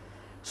knowledge.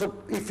 So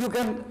if you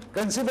can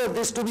consider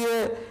this to be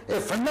a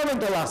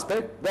fundamental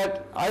aspect,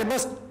 that I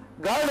must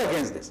guard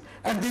against this.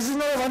 And this is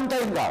not a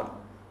one-time guard.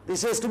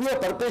 This has to be a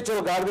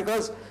perpetual guard,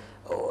 because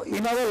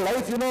in our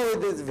life, you know,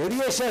 these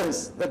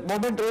variations that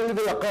momentarily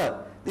will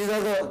occur. These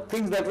are the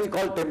things that we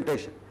call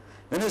temptation.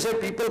 When you say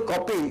people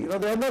copy, you know,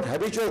 they are not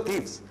habitual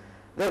thieves.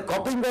 They are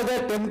copying because they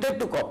are tempted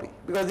to copy,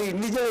 because the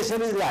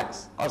individuation is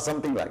lax or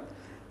something like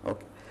that.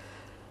 Okay.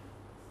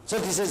 So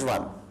this is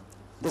one.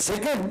 The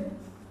second,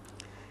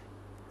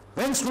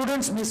 when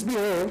students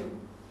misbehave,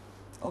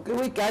 okay,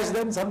 we catch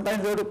them,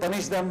 sometimes we have to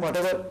punish them,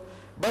 whatever.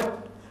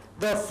 But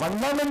the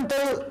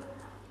fundamental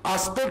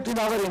aspect in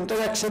our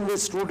interaction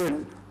with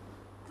student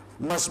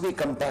must be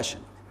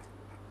compassion.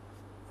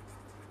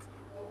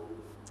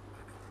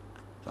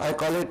 I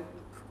call it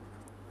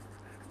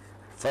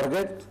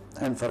forget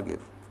and forgive.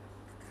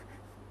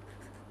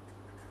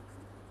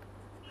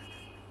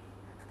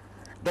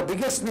 The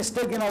biggest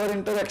mistake in our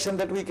interaction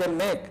that we can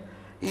make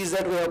is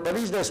that we have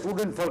punished a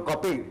student for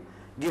copying,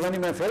 given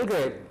him a fail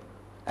grade,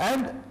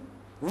 and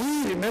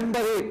we remember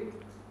it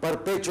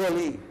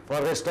perpetually for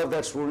the rest of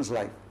that student's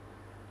life.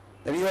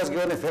 That he was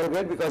given a fail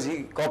grade because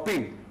he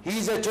copied. He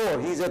is a chore,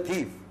 he is a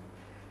thief.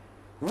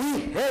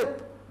 We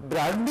help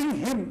branding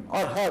him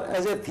or her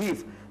as a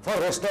thief for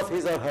the rest of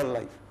his or her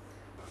life.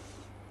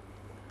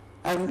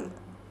 And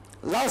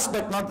last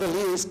but not the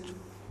least,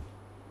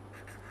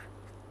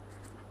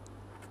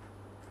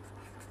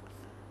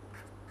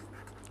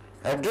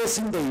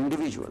 addressing the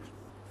individual.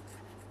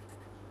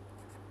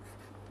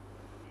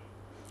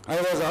 I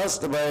was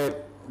asked by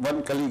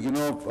one colleague,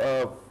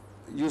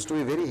 used to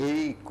be very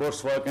heavy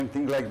coursework and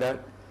things like that.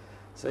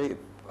 So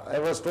I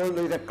was told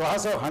in a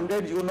class of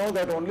 100, you know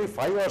that only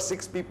 5 or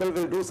 6 people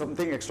will do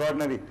something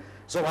extraordinary.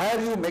 So why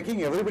are you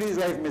making everybody's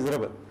life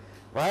miserable?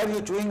 Why are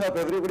you chewing up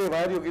everybody?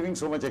 Why are you giving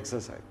so much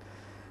exercise?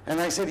 And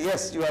I said,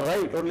 yes, you are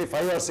right. Only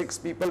 5 or 6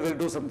 people will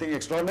do something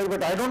extraordinary,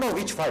 but I don't know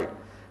which 5.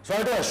 So I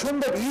have to assume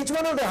that each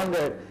one of the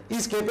 100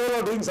 is capable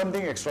of doing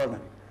something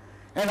extraordinary.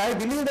 And I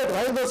believe that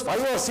while those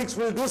 5 or 6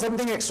 will do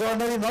something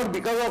extraordinary, not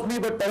because of me,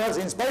 but perhaps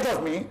in spite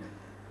of me,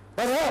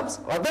 perhaps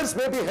others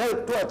may be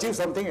helped to achieve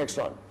something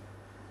extraordinary.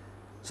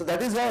 So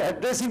that is why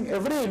addressing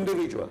every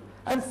individual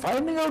and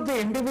finding out the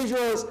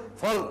individuals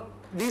for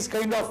these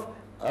kind of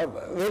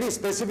very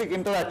specific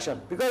interaction.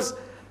 Because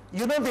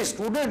the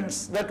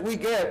students that we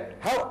get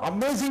have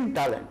amazing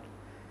talent.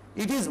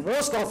 It is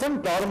most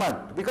often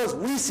dormant because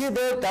we see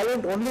their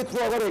talent only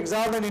through our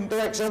exam and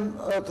interaction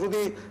through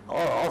the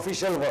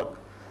official work.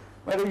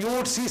 But you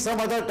would see some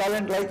other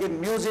talent like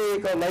in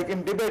music or like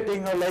in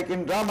debating or like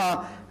in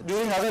drama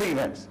during other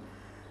events.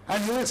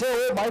 And you will say,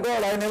 oh my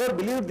God, I never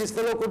believed this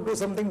fellow could do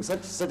something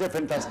such a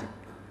fantastic.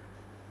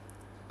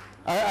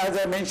 As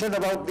I mentioned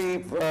about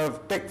the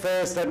Tech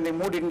Fest and the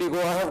Mood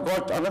Indigo, I have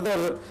got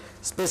another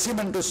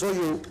specimen to show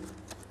you.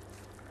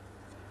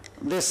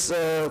 This,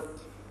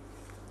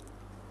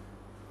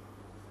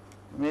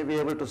 may be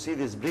able to see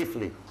this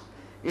briefly.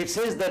 It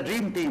says the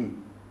Dream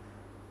Team.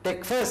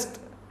 Tech Fest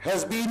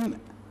has been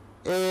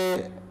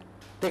a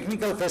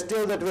technical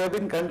festival that we have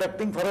been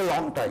conducting for a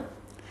long time.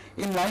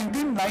 In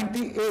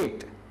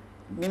 1998,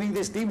 meaning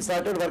this team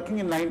started working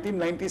in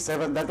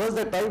 1997, that was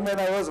the time when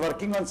I was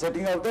working on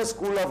setting up the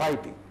School of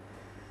IT.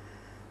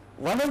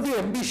 One of the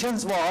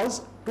ambitions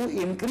was to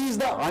increase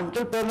the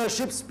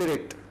entrepreneurship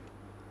spirit.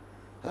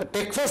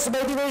 Tech Fest,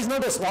 by the way, is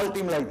not a small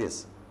team like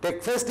this.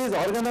 Tech Fest is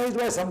organized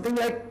by something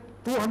like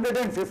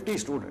 250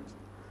 students.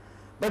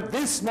 But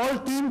this small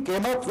team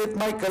came up with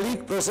my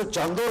colleague, Professor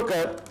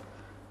Chandorkar,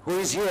 who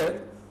is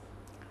here.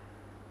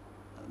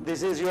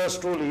 This is yours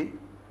truly,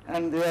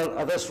 and there are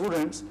other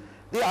students.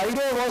 The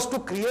idea was to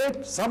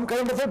create some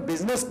kind of a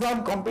business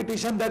plan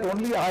competition that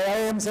only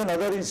IIMs and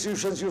other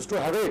institutions used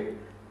to have it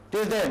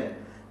till then.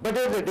 But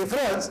there's a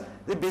difference,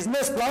 the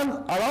business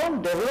plan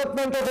around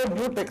development of a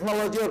new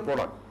technology or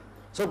product.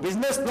 So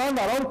business plan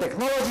around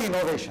technology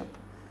innovation.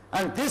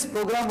 And this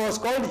program was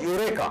called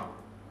Eureka.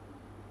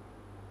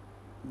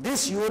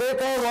 This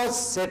Eureka was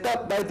set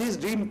up by this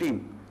Dream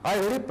Team. I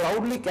very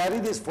proudly carry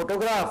this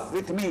photograph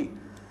with me.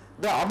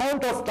 The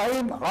amount of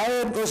time I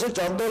and Professor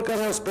Chandorkar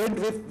have spent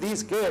with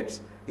these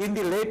kids in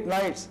the late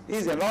nights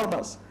is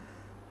enormous.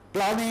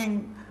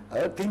 Planning,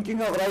 thinking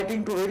of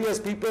writing to various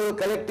people,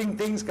 collecting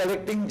things,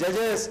 collecting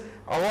judges,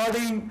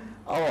 awarding,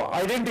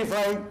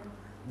 identifying.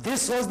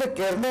 This was the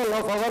kernel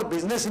of our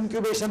business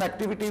incubation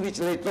activity, which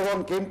later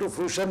on came to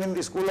fruition in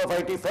the School of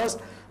IT first,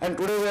 and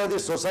today we are the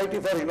Society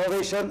for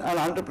Innovation and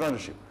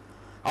Entrepreneurship.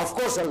 Of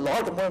course, a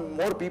lot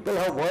more people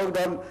have worked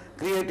on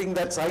creating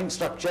that science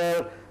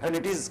structure, and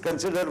it is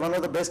considered one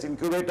of the best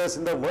incubators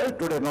in the world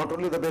today, not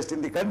only the best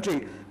in the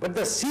country, but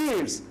the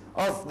seeds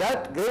of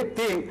that great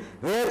thing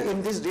were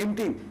in this Dream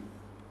Team.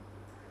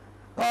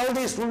 All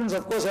these students,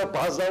 of course, have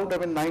passed out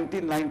in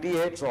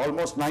 1998, so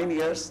almost 9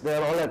 years. They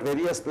are all at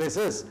various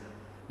places.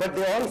 But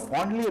they all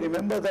fondly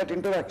remember that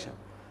interaction.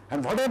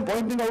 And what I am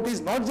pointing out is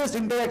not just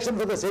interaction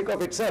for the sake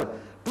of itself.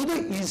 To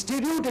the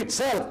institute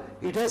itself,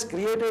 it has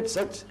created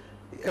such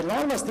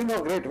enormous thing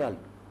of great value.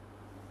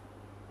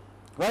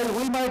 While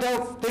we might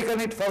have taken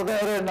it further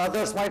and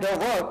others might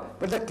have worked,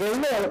 but the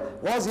kernel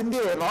was in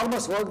the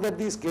enormous work that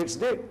these kids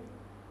did.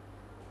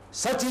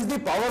 Such is the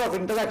power of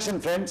interaction,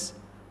 friends.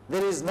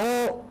 There is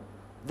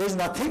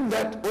nothing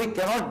that we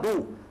cannot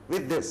do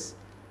with this.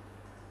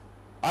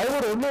 I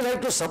would only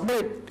like to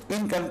submit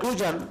in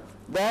conclusion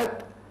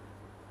that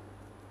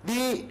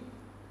the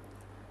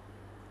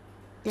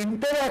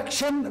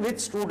interaction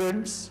with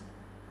students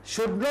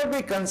should not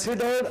be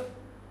considered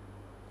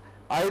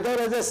either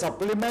as a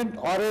supplement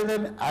or as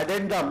an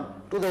addendum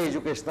to the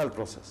educational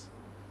process.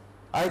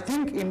 I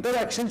think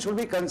interaction should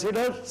be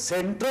considered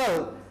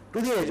central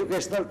to the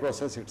educational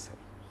process itself.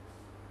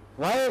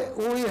 Why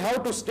we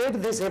have to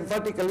state this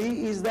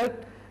emphatically is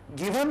that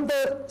given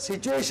the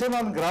situation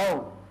on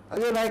ground,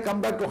 again I come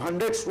back to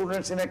 100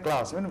 students in a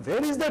class,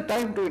 where is the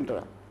time to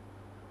interact?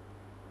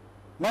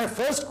 My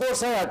first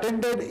course I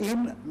attended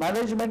in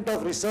management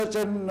of research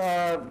and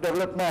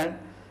development,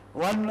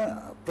 one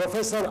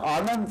Professor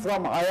Anand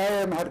from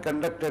IIM had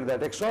conducted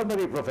that,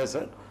 extraordinary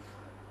professor.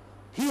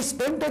 He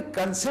spent a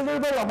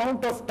considerable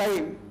amount of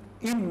time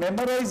in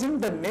memorizing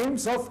the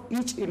names of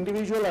each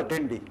individual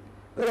attendee.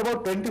 There were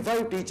about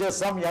 25 teachers,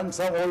 some young,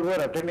 some old, were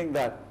attending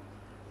that.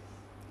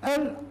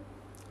 And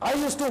I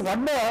used to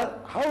wonder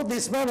how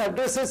this man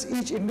addresses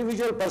each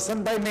individual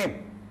person by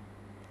name.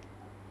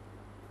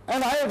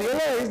 And I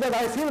realized that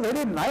I feel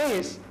very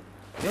nice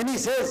when he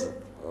says,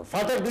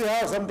 Phatak, do you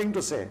have something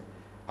to say?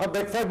 Or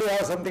Beckford, do you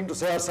have something to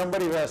say? Or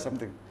somebody who has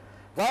something.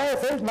 Why I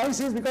felt nice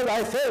is because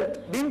I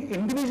felt being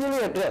individually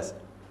addressed.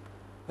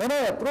 When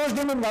I approached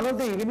him in one of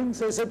the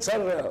evenings, I said,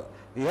 sir,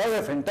 you have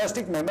a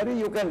fantastic memory,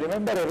 you can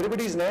remember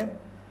everybody's name.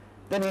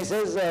 Then he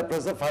says,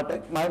 Professor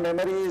Phatak, my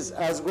memory is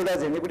as good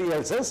as anybody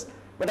else's,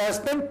 but I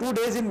spent 2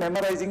 days in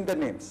memorizing the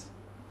names.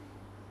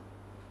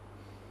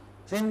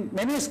 So in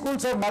many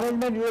schools of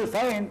management, you will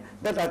find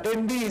that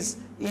attendees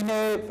in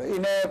a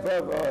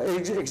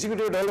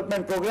executive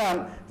development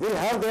program will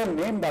have their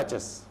name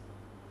batches.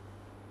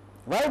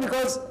 Why?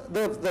 Because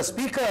the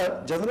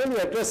speaker generally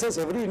addresses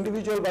every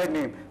individual by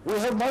name. We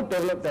have not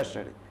developed that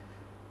study.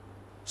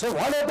 So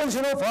what happens,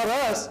 for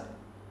us,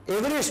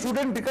 every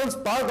student becomes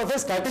part of a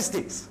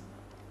statistics.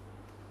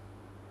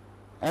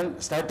 And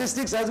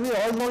statistics, as we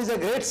all know, is a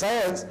great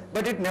science,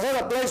 but it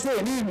never applies to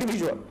any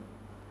individual.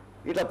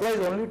 It applies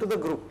only to the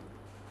group.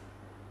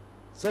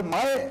 So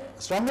my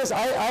strongest,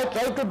 I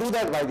tried to do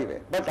that, by the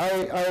way, but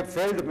I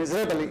failed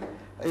miserably.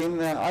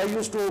 I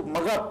used to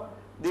mug up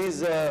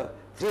these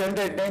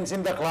 300 names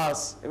in the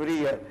class every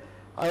year.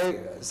 I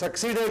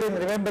succeeded in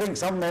remembering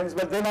some names,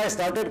 but then I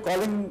started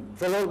calling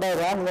fellows by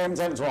wrong names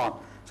and so on.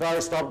 So I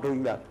stopped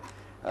doing that.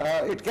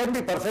 It can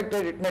be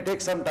perfected, it may take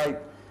some time.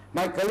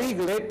 My colleague,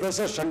 late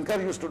Professor Shankar,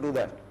 used to do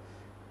that.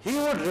 He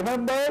would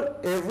remember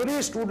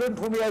every student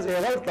whom he has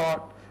ever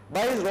taught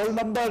by his roll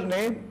number,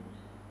 name,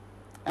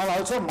 and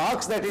also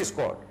marks that he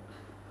scored.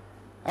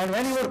 And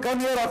when he would come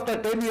here after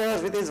 10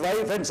 years with his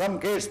wife and some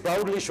kids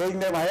proudly showing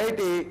them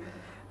IIT,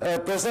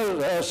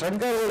 Professor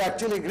Shankar will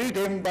actually greet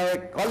him by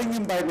calling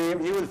him by name.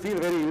 He will feel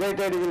very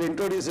elated, he will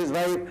introduce his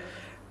wife.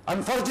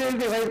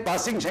 Unfortunately, while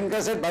passing,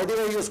 Shankar said, by the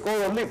way, you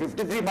scored only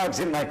 53 marks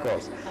in my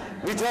course,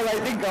 which was, I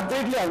think,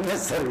 completely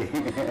unnecessary.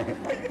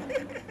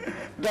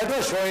 That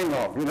was showing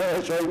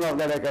off, showing off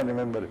that I can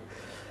remember it.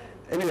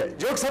 Anyway,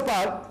 jokes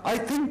apart, I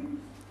think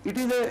it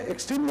is an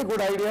extremely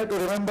good idea to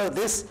remember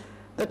this,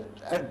 that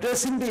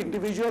addressing the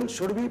individual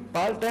should be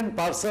part and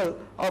parcel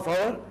of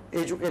our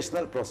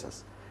educational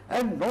process.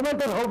 And no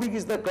matter how big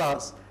is the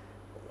class,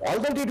 all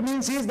that it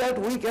means is that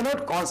we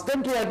cannot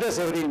constantly address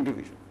every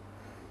individual.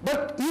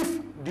 But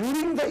if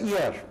during the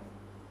year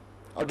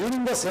or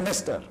during the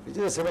semester, which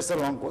is a semester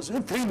long course,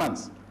 in 3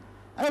 months,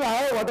 and I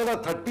have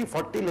whatever 30,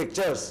 40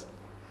 lectures,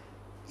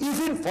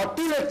 if in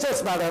 40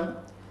 lectures, madam,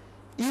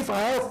 if I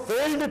have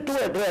failed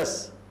to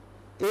address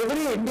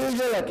every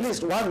individual at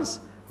least once,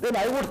 then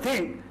I would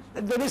think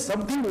that there is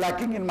something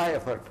lacking in my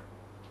effort.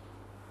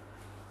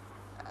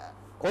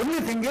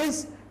 Only thing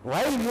is,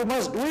 while you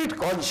must do it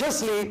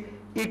consciously,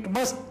 it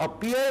must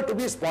appear to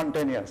be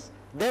spontaneous.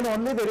 Then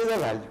only there is a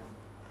value.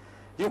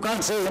 You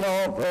can't say,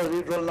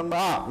 roll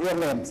number, your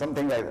name,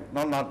 something like that.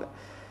 No, not that.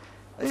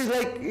 It's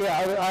like,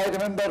 I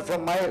remember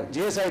from my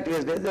GSITS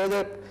days, there was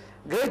a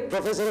great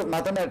professor of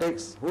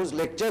mathematics whose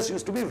lectures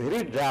used to be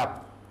very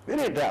drab,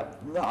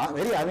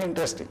 very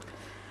uninteresting.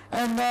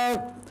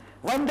 And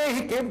one day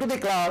he came to the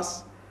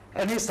class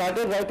and he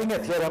started writing a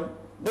theorem.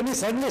 Then he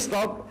suddenly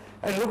stopped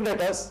and looked at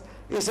us.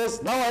 He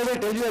says, now I will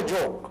tell you a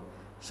joke.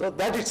 So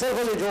that itself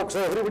was a joke,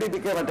 so everybody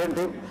became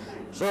attentive.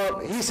 So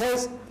he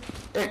says,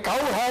 a cow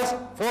has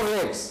 4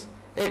 legs,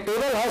 a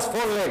table has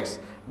 4 legs,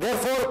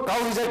 therefore cow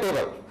is a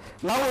table.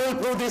 Now we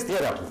will prove this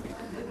theorem.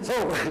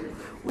 So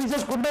we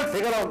just could not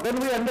figure out. Then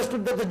we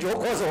understood that the joke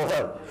was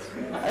over.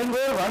 And we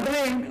were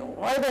wondering,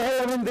 why the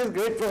hell, this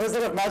great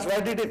professor of maths, why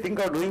did he think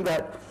of doing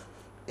that?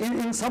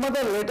 In some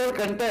other later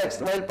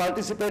context, while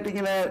participating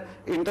in a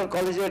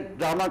intercollegiate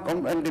drama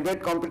and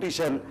debate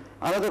competition,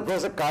 another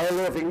professor, Kyle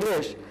of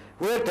English,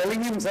 we were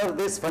telling him, sir,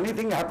 this funny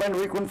thing happened,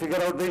 we couldn't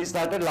figure out. He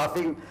started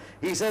laughing.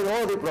 He said,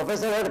 oh, the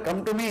professor had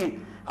come to me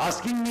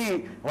asking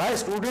me why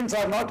students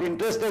are not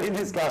interested in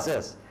his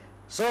classes.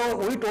 So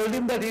we told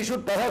him that he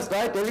should perhaps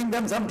try telling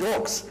them some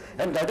jokes,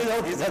 and that is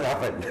how this has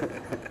happened.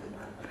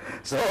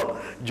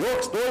 So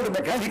jokes told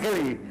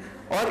mechanically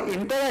or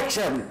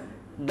interaction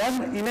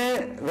done in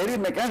a very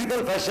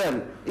mechanical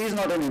fashion is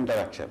not an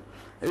interaction.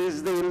 It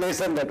is the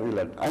lesson that we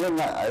learn.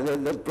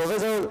 The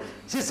professor,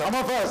 see, some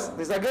of us,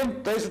 this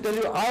again tries to tell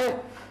you,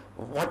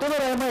 whatever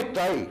I might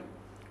try,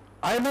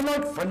 I may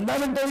not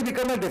fundamentally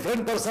become a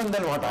different person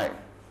than what I am.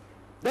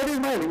 That is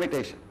my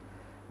limitation.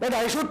 But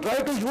I should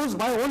try to use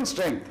my own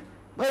strength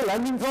by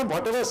learning from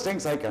whatever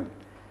strengths I can.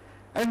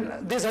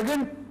 And this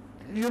again,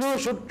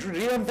 should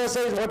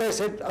re-emphasize what I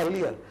said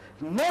earlier.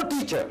 No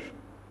teacher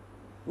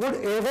would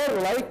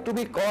ever like to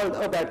be called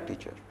a bad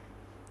teacher.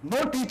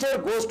 No teacher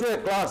goes to a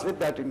class with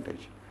that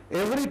intention.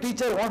 Every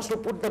teacher wants to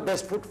put the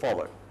best foot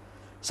forward.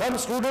 Some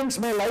students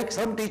may like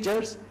some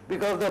teachers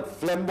because of the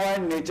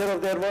flamboyant nature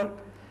of their work.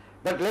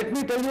 But let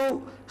me tell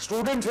you,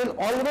 students will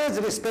always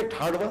respect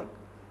hard work,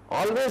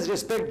 always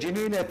respect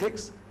genuine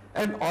ethics,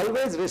 and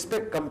always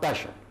respect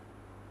compassion,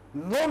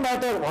 no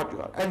matter what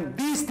you are. And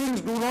these things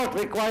do not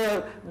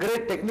require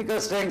great technical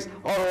strengths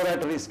or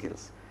oratory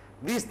skills.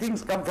 These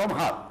things come from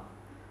heart.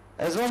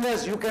 As long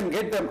as you can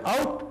get them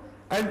out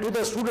and to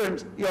the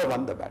students, you have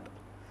won the battle.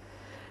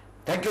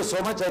 Thank you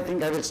so much. I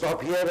think I will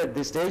stop here at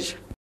this stage.